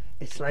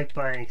 It's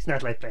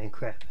not like buying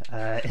crap.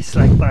 It's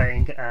like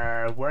buying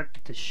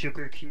the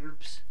sugar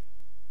cubes.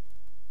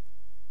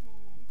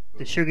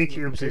 The sugar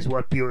cubes is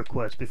what Bjork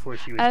was before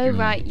she was. Oh Bjork.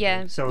 right,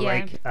 yeah. So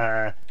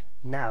yeah.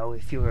 now,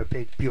 if you're a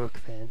big Bjork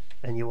fan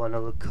and you want to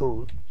look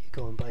cool, you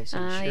go and buy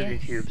some sugar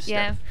yes. cube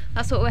Yeah, stuff.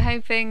 that's what we're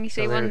hoping. You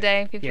see, So one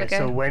they're- day people Yeah. will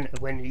go. So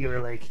when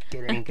you're like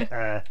getting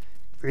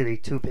really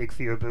too big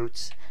for your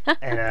boots,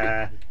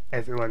 and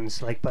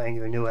everyone's like buying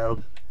your new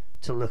album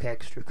to look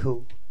extra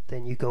cool,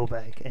 then you go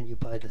back and you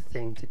buy the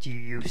thing that you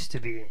used to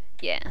be in.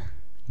 Yeah,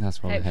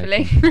 That's what we're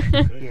hopefully.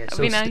 hoping. Yeah, That'd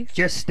so be nice.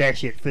 just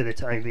stash it for the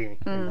time being,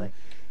 and Mm. like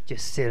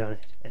just sit on it,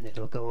 and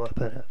it'll go up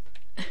and up.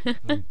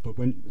 But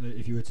when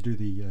if you were to do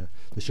the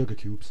sugar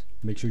cubes,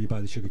 make sure you buy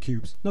the sugar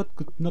cubes, not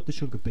the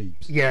sugar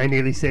babes. Yeah, I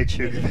nearly said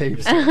sugar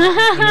babes.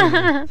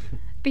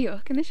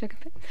 Bjork and the Sugar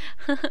Pit.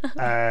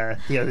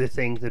 The other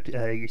thing that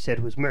you said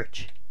was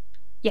merch.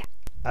 Yeah.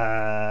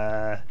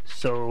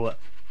 So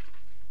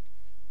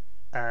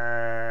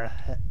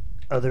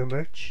other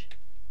merch,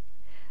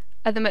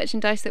 Other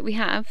merchandise that we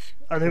have.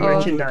 other Or-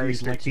 merchandise What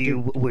would you like that to you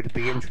do? would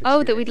be interested.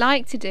 Oh, that in. we'd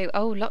like to do.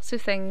 Oh, lots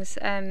of things.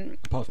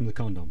 Apart from the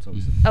condoms,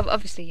 obviously.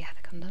 Obviously, yeah,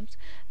 the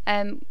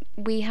condoms.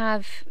 We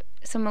have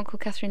someone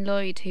called Catherine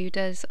Lloyd who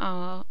does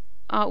our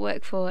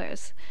artwork for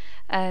us,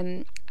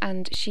 and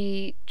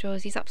she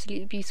draws these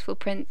absolutely beautiful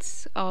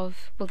prints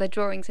of, well, they're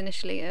drawings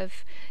initially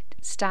of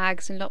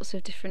stags and lots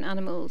of different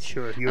animals.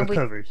 Sure, your And we-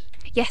 covers.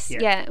 Yes, Yeah.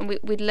 yeah, and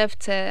we'd love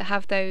to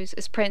have those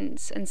as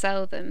prints and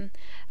sell them,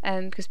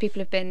 because people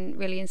have been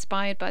really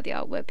inspired by the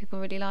artwork. People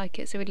really like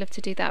it, so we'd love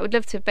to do that. We'd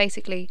love to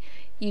basically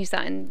use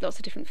that in lots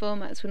of different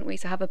formats, wouldn't we?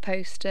 To have a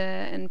poster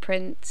and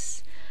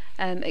prints,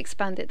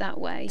 expand it that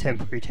way.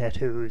 Temporary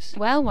tattoos.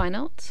 Well, why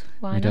not?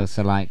 Why We'd not?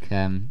 also like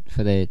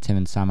for the Tim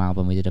and Sam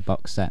album, we did a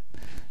box set,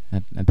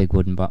 a big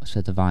wooden box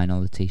with the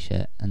vinyl, the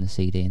T-shirt, and the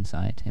CD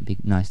inside. It'd be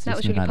nice to That do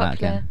was something really like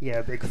that popular. again. Yeah,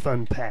 a big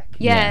fun pack.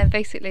 Yeah, Yeah.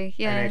 basically,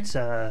 yeah. And it's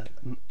a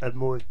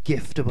more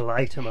giftable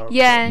item. Also.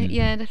 Yeah, Mm.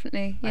 yeah,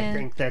 definitely, yeah. I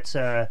think that's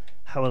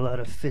how a lot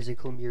of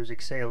physical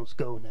music sales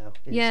go now.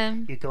 is Yeah.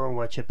 You go and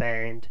watch a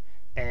band,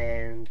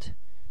 and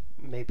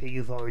maybe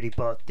you've already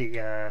bought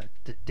the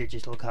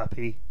digital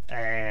copy,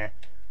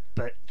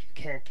 but you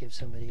can't give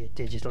somebody a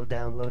digital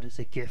download as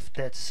a gift.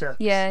 That sucks.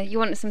 Yeah, you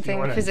want something You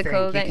want a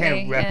physical, thing. don't you?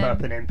 You can't wrap Yeah.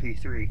 up an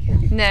MP3,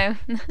 can you? No.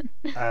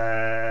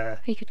 You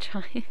You could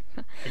try.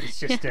 it's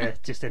just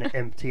just an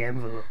empty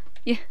envelope.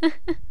 Yeah.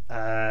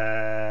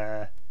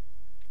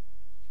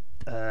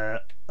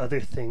 Other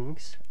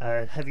things.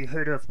 Have you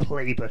heard of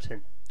Play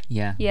Button?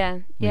 Yeah, Yeah.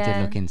 we yeah.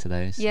 did look into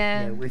those.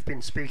 Yeah. We've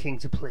been speaking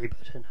to Play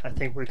Button. I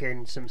think we're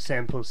getting some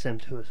samples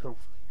sent to us,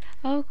 hopefully.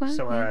 Oh, wow.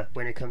 So yeah.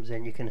 when it comes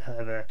in, you can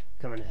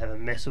come and have a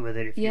mess with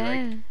it if you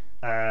Yeah.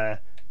 like.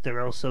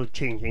 They're also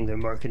changing their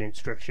marketing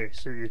structure,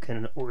 so you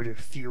can order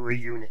fewer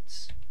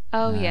units.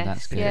 Oh, Ah, yes.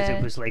 that's good. Because Yeah.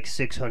 it was like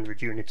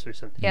 600 units or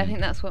something. Yeah, I think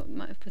that's what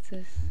might have put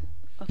us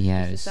off Yeah,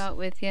 to it's- start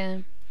with, yeah.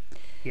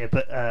 Yeah,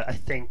 but I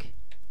think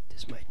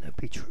this might not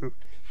be true,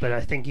 but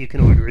I think you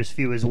can order as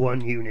few as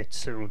one unit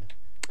soon.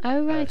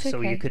 Oh right, So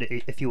okay. you could,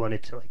 if you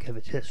wanted to like have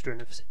a test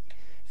run of say,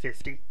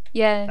 50,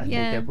 Yeah, I think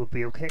yeah. that would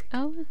be okay.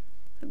 Oh,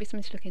 that'd be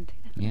something to look into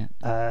then.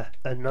 Yeah.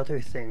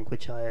 Another thing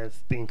which I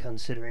have been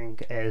considering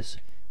as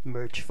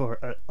merch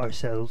for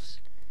ourselves,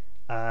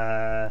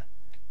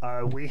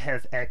 we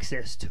have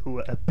access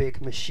to a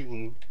big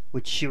machine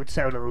which shoots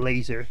out a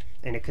laser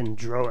and it can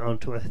draw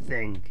onto a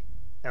thing,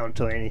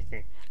 onto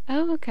anything.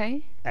 Oh,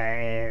 okay.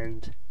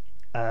 And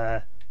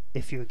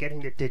if you're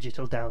getting a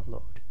digital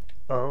download,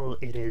 all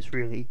it is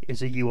really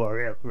is a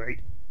URL, right?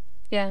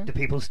 Yeah. Do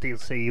people still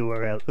say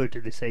URL or do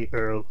they say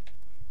Earl?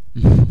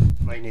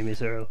 My name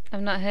is Earl.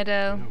 I've not heard I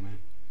of.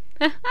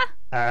 know,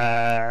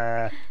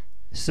 man.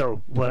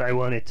 So what I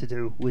wanted to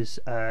do was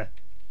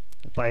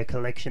buy a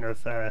collection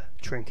of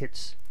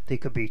trinkets. They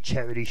could be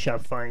charity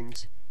shop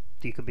finds.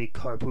 They could be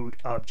cardboard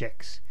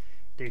objects.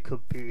 They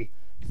could be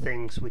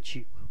things which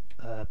you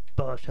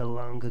bought a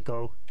long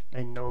ago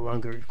and no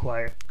longer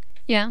require.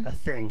 Yeah.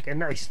 A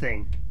nice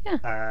thing.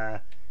 Yeah.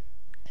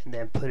 And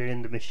then put it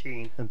in the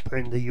machine and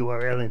burn the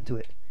URL into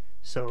it.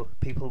 So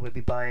people would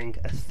be buying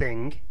a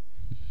thing,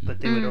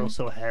 but they would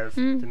also have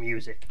the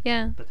music.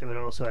 Yeah. But they would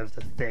also have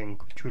the thing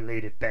which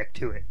related back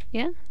to it.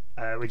 Yeah.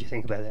 What do you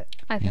think about that?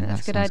 I think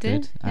that's a good sounds idea.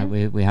 Good.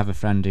 Yeah. We have a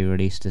friend who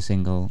released a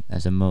single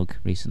as a mug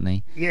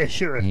recently. Yeah,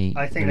 sure. He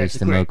I think released that's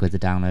the great. mug with the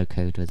download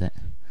code with it.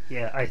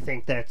 Yeah, I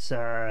think that's.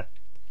 I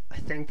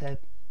think that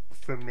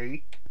for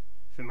me,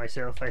 for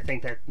myself, I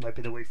think that might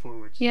be the way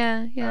forwards.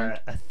 Yeah. Yeah.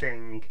 A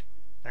thing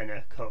and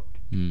a code,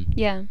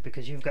 Yeah.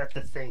 because you've got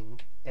the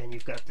thing and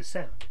you've got the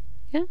sound.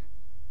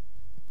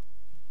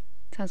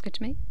 Sounds good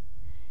to me.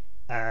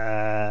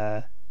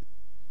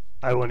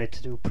 I wanted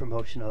to do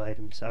promotional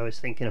items. I was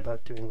thinking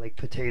about doing like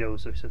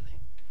potatoes or something.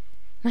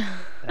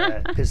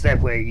 Because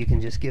that way you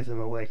can just give them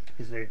away.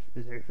 Because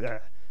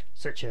they're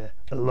such a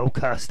low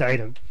cost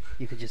item,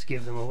 you could just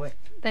give them away.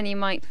 Then you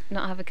might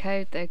not have a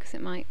code though, because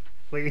it might.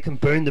 Well, you can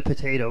burn the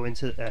potato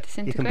into. You can burn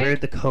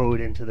Disintegrate? the code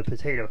into the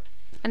potato.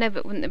 I know,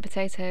 but wouldn't the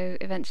potato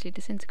eventually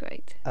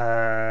disintegrate?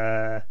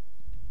 But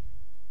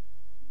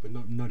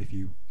not if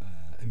you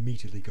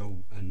immediately go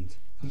and.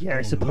 Yeah, go I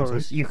on the suppose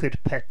website. you could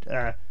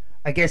pet.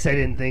 I guess I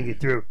didn't think it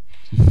through.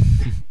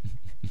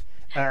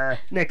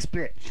 Next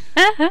bit.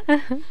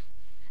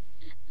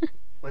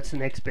 What's the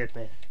next bit,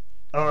 man?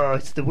 Oh,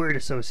 it's the word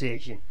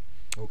association.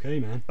 Okay,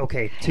 man.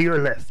 Okay, to your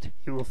left,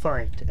 you will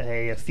find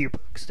a few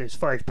books. There's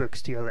 5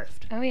 books to your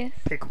left. Oh yes.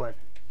 Pick one.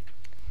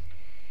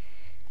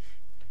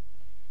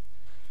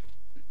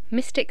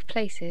 Mystic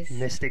places.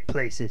 Mystic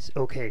places.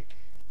 Okay.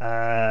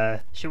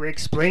 Should we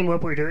explain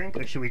what we're doing,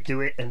 or should we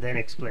do it and then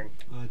explain?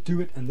 Do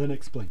it and then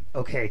explain.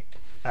 Okay.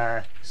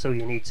 So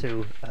you need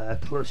to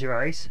close your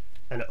eyes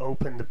and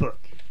open the book.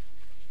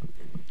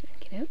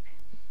 Okay.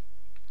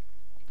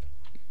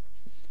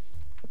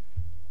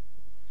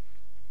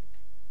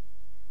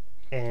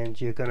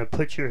 And you're going to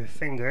put your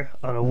finger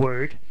on a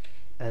word,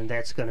 and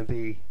that's going to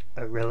be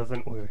a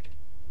relevant word.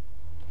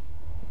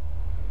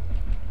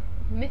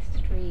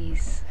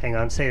 Mysteries. Hang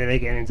on, say that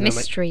again into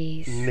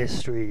Mysteries. the mic.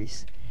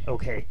 Mysteries.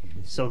 Okay,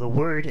 so the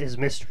word is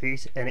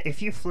mysteries, and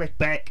if you flick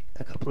back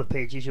a couple of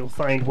pages, you'll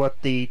find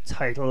what the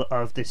title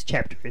of this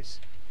chapter is.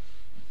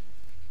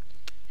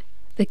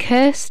 The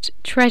Cursed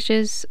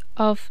Treasures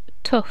of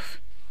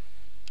Tuff.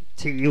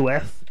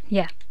 T-U-F.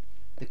 Yeah.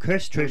 The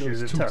Cursed No,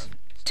 Treasures it's of Toot. Tuff.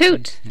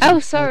 Toot. Oh,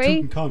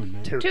 sorry. Tutankhamun,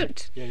 man. Toot.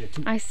 Toot. Yeah,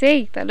 Toot. I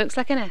see. That looks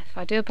like an F.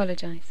 I do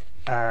apologise.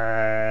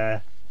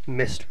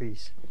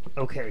 Mysteries.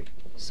 Okay,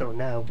 so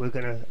now we're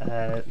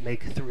gonna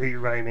make 3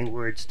 rhyming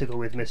words to go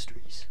with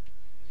mysteries.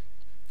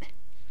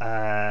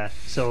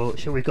 So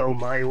shall we go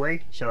my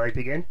way? Shall I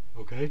begin?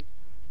 Okay.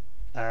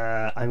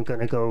 I'm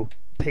gonna go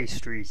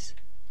pastries.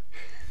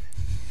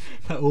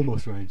 That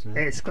almost rhymes, man.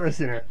 It's close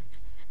enough.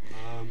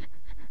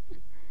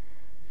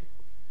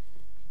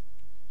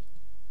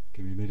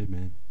 Give me a minute,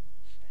 man.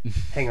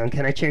 Hang on,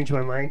 can I change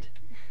my mind?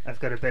 I've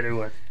got a better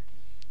one.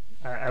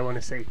 I want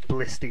to say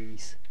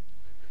blisties.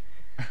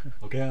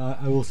 Okay,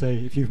 I will say,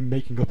 if you're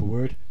making up a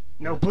word.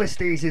 No,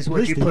 blisties is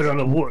what you Blisties? put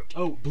on a wood.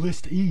 Oh,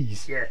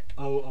 blisties. Yeah,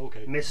 Oh,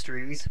 okay.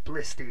 mysteries,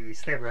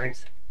 blisties. That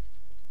rhymes.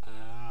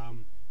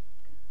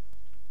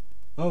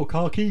 Oh,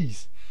 car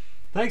keys.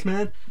 Thanks,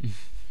 man.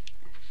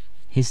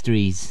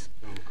 Histories.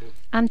 Oh, cool.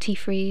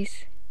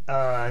 Antifreeze.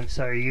 I'm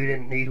sorry, you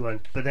didn't need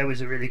one, but that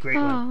was a really great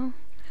one.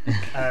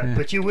 Oh.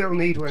 But you will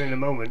need one in a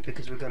moment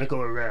because we're going to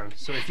go around.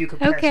 So if you could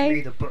pass Okay.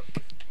 me the book,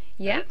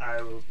 Yeah.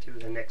 I will do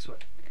the next one.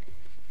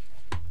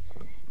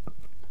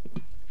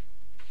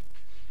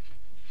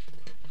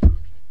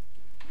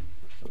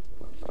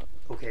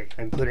 Okay,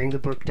 I'm putting the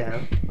book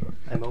down.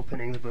 I'm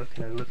opening the book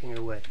and I'm looking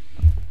away.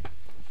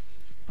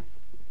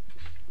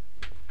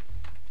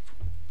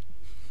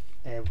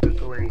 And we're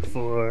going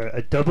for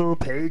a double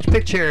page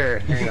picture.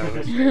 Hang on,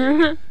 let's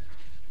try it.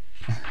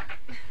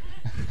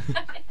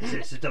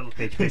 It's a double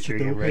page picture It's a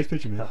again, double right? page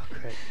picture, man. Oh,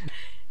 great.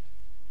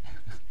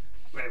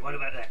 Right, what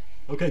about that?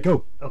 Okay,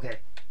 go. Okay.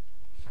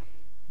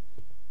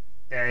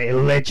 A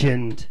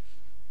legend.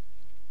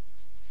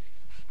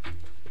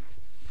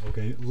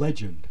 Okay,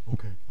 legend.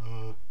 Okay.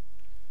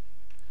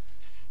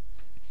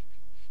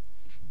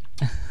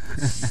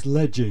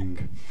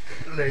 Sledging.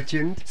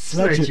 Legend.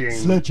 Sledging.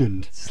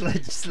 Sledging.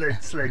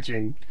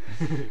 Sledging.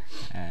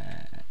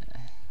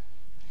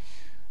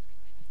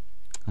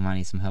 I might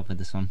need some help with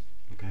this one.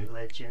 Okay.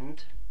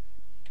 Legend.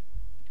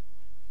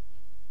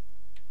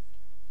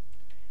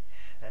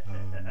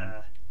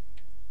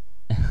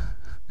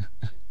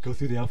 Go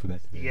through the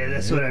alphabet. Yeah,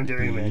 that's what I'm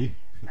doing, man. B.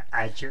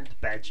 Adjent,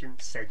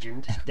 badgent,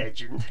 segent,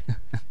 degent.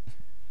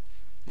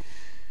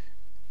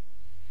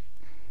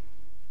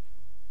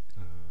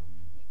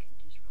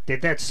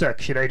 Did that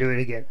suck? Should I do it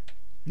again?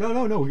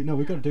 No, we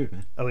got to do it,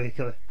 man. Oh, wait,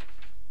 go.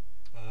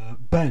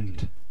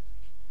 Bend.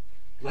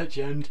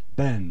 Legend.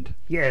 Bend.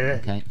 Yeah,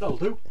 Okay. That'll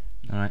do.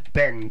 Alright.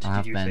 bend. I'll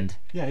have Did you bend. say?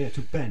 Yeah,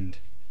 to bend.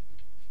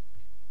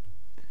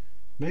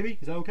 Maybe?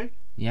 Is that okay?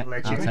 Yep,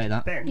 Legend. I'll take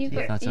that. Bend. You've Yeah.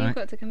 got, That's you've alright.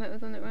 got to come up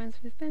with one that rhymes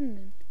with Ben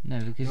then. No,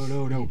 because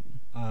No.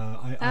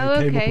 I Oh,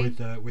 came okay.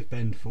 up with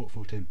bend for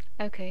Tim.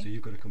 Okay. So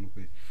you've got to come up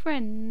with.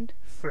 Friend.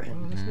 Oh,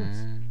 Friend. that's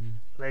nice.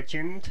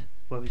 Legend.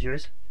 What was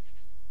yours?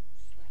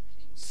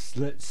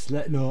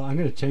 No, I'm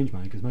going to change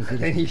mine because mine's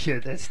really You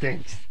should. That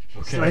stinks.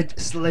 Okay.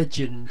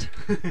 Sledgend.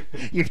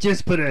 You've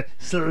just put a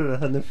sl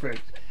on the front.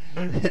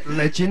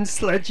 Legend,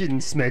 sledgend,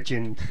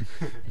 smedgend.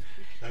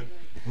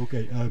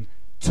 Okay,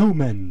 to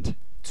mend.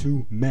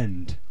 To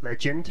mend.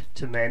 Legend,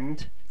 to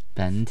mend,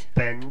 bend.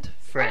 bend,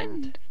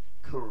 friend.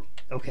 Cool.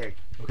 Okay.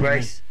 Okay,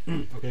 Bryce,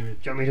 Okay, man.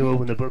 do you want me to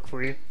open the book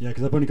for you? Yeah,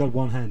 because I've only got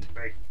one hand.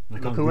 Right. and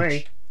I Look can't away.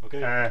 reach.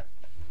 Okay.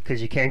 Because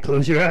you can't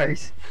close your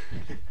eyes.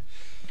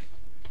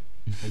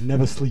 I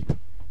never sleep.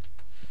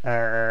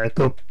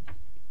 Go.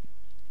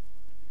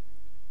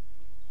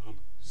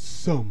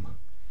 Some.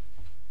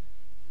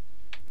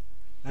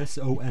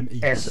 S-O-M-E.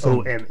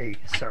 S-O-M-E.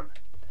 Some.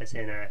 As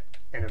in an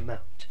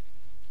amount.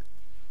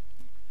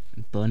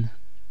 Bun.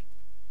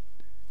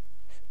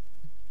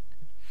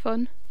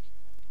 Fun.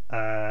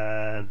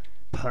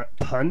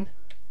 Pun.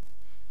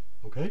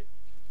 Okay.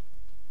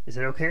 Is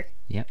it okay?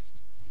 Yep.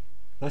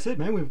 That's it,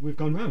 man. We've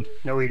gone round.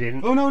 No, we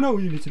didn't. Oh, no.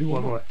 You need to do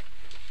One more.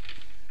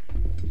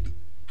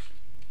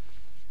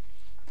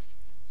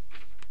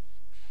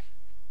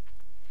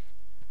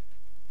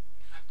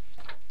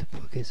 The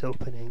book is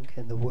opening,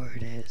 and the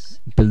word is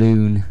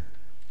Balloon.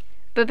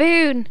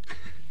 Baboon.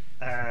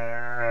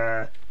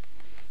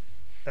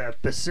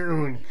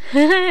 bassoon.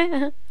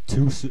 Oh,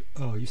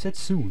 you said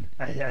soon.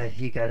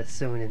 He got a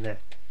soon in there.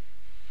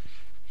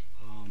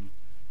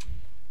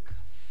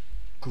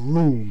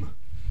 Groom.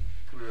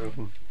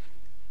 Groom.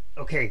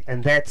 Okay,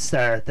 and that's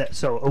that.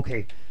 So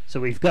okay, so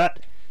we've got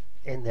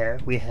in there.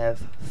 We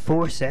have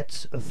 4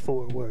 sets of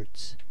 4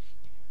 words,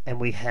 and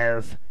we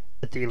have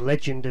the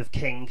Legend of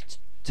King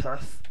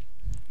Tough.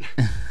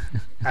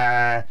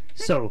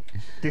 So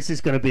this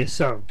is going to be a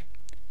song,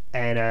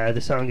 and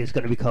the song is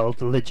going to be called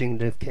 "The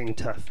Legend of King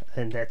Tough,"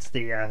 and that's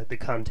the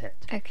content.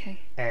 Okay.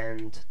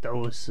 And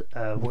those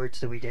words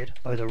that we did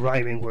are the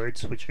rhyming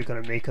words, which are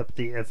going to make up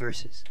the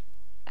verses.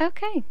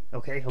 Okay.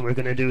 Okay, and we're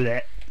going to do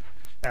that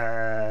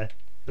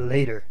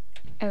later.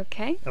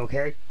 Okay.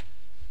 Okay.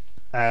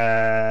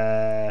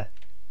 And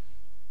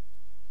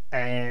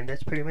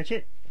that's pretty much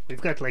it.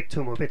 We've got like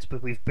 2 more bits,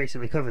 but we've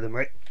basically covered them,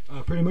 right?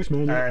 Pretty much,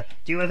 man. Yeah.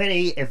 Do you have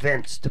any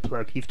events to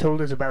plug? You've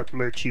told us about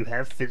merch. You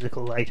have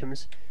physical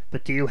items,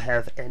 but do you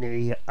have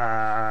any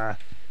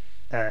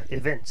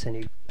events,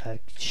 any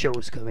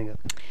shows coming up?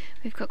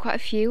 We've got quite a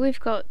few. We've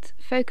got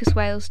Focus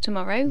Wales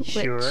tomorrow,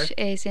 Sure. which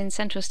is in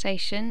Central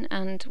Station,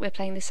 and we're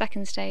playing the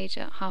second stage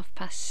at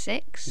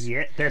 6:30.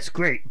 Yeah, that's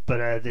great,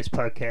 but this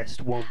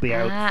podcast won't be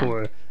out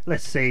for,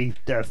 let's say,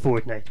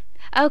 fortnight.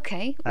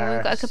 Okay. Well,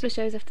 we've got a couple of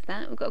shows after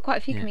that. We've got quite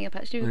a few Yeah. coming up,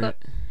 actually. We've got...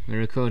 We're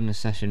recording a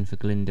session for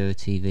Glyndŵr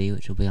TV,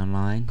 which will be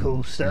online.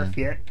 Cool stuff,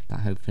 yeah.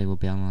 That hopefully will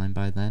be online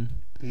by then.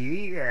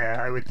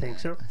 Yeah, I would think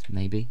so.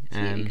 Maybe. So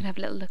you can have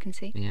a little look and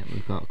see. Yeah,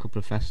 we've got a couple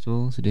of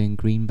festivals. We're doing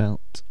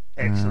Greenbelt.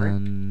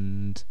 Excellent.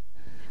 And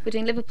We're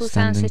doing Liverpool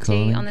Sound Standing City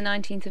Calling. on the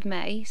 19th of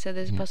May, so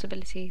there's a Yeah.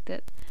 possibility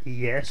that...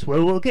 Yes,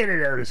 well, we'll get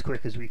it out as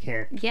quick as we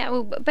can. Yeah,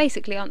 well,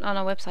 basically on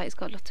our website it's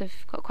got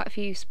quite a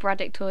few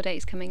sporadic tour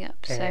dates coming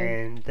up, so...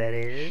 And that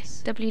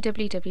is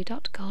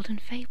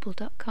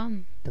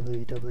www.goldenfable.com.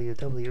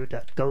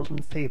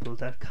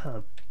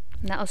 www.goldenfable.com.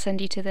 And that'll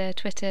send you to the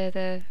Twitter,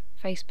 the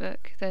Facebook,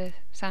 the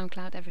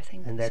SoundCloud,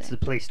 everything. And that's so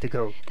the place to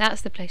go.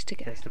 that's the place to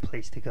go. That's the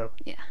place to go.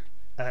 Yeah.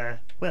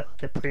 Well,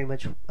 that pretty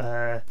much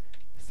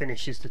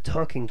finishes the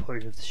talking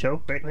part of the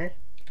show, right, man?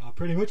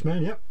 Pretty much,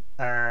 man. Yep.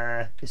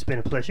 It's been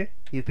a pleasure.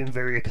 You've been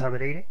very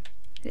accommodating.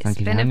 It's Thank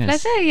you been for a having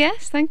us. pleasure,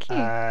 yes, thank you.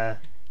 Now,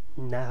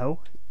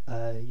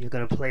 you're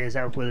going to play us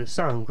out with a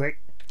song, right?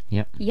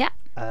 Yep. Yeah.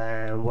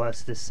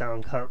 What's this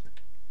song called?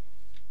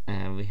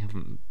 We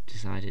haven't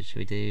decided. Should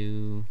we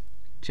do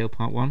Chill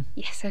Part 1?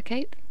 Yes,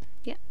 okay.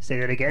 Say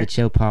that The again?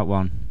 Chill Part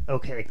 1.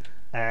 Okay.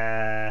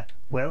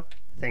 Well,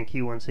 thank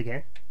you once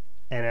again.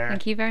 And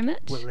Thank you very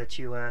much. we'll let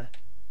you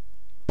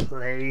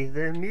play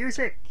the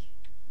music.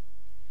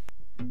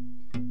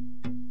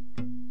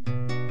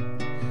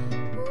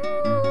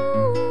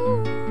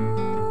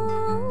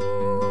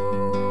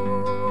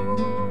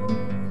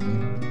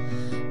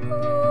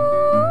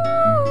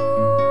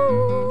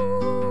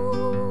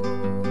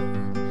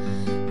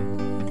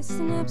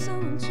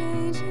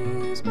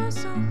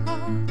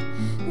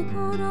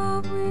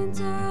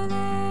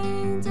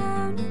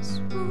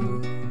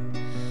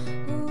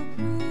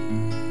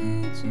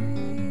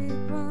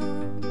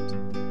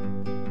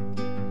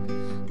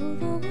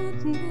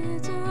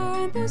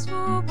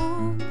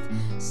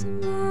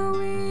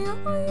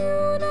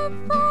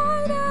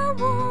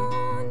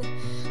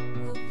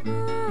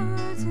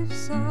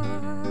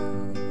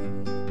 time.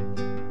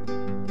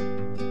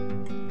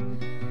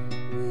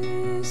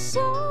 We're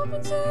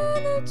solvents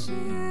in the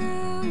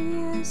jail,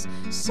 yes,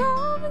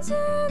 solvents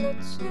in the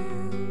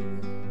jail.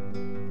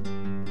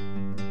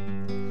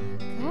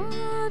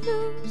 Cut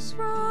loose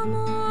from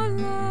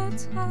all our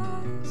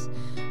ties.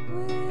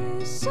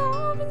 We're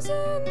solvents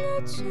in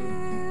the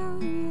jail,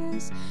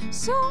 yes,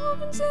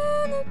 solvents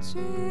in the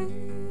jail.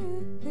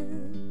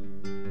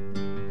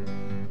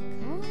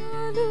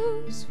 Cut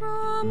loose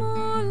from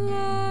all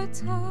our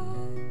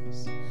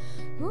ties.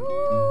 Ooh.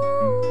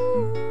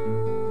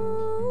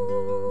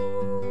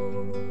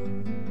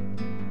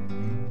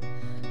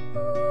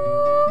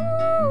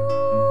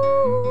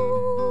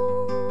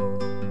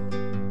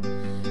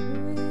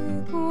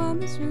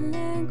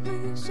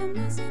 Relinquish a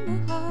mess in the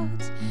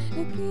heart.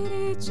 Look at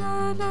each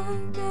other,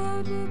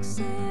 outlook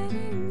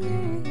setting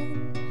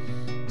in.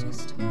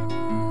 Just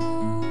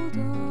hold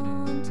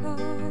on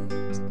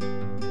tight.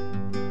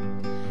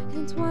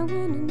 Entwine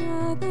one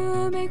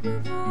another, make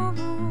move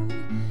on.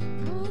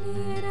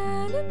 Guarded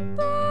and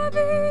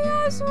embody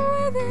us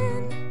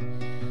within.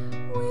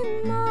 We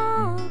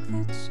mark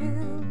the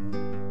chill.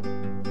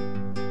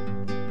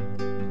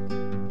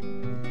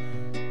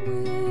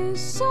 We're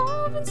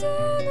solvents in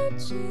the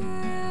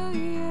jail,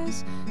 yes,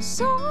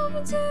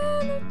 solvents in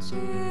the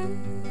jail.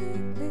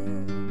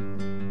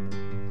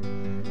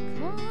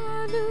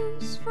 Cut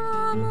loose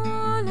from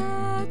all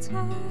our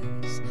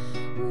ties.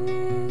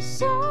 We're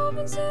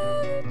solvents in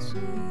the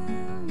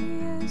jail,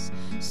 yes,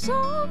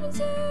 solvents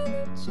in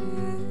the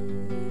jail.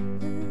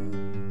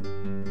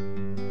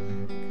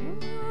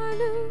 Cut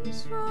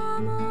loose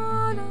from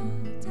all our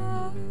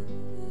ties.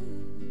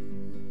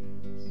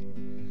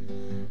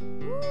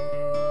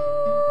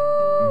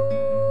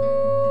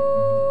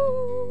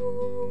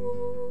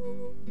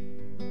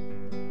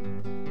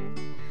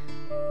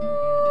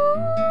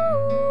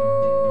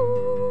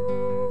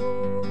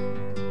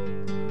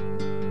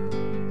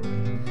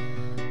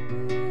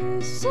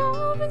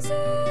 Solvents in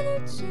the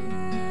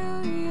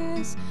jail,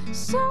 yes,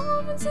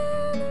 solvents in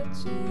the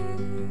jail.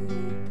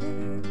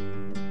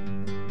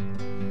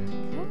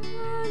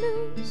 Cut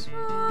loose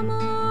from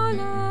all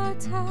our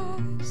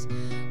ties.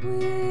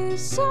 We're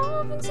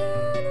solvents in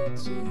the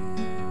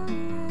jail,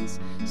 yes,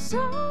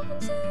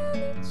 solvents in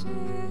the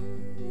jail.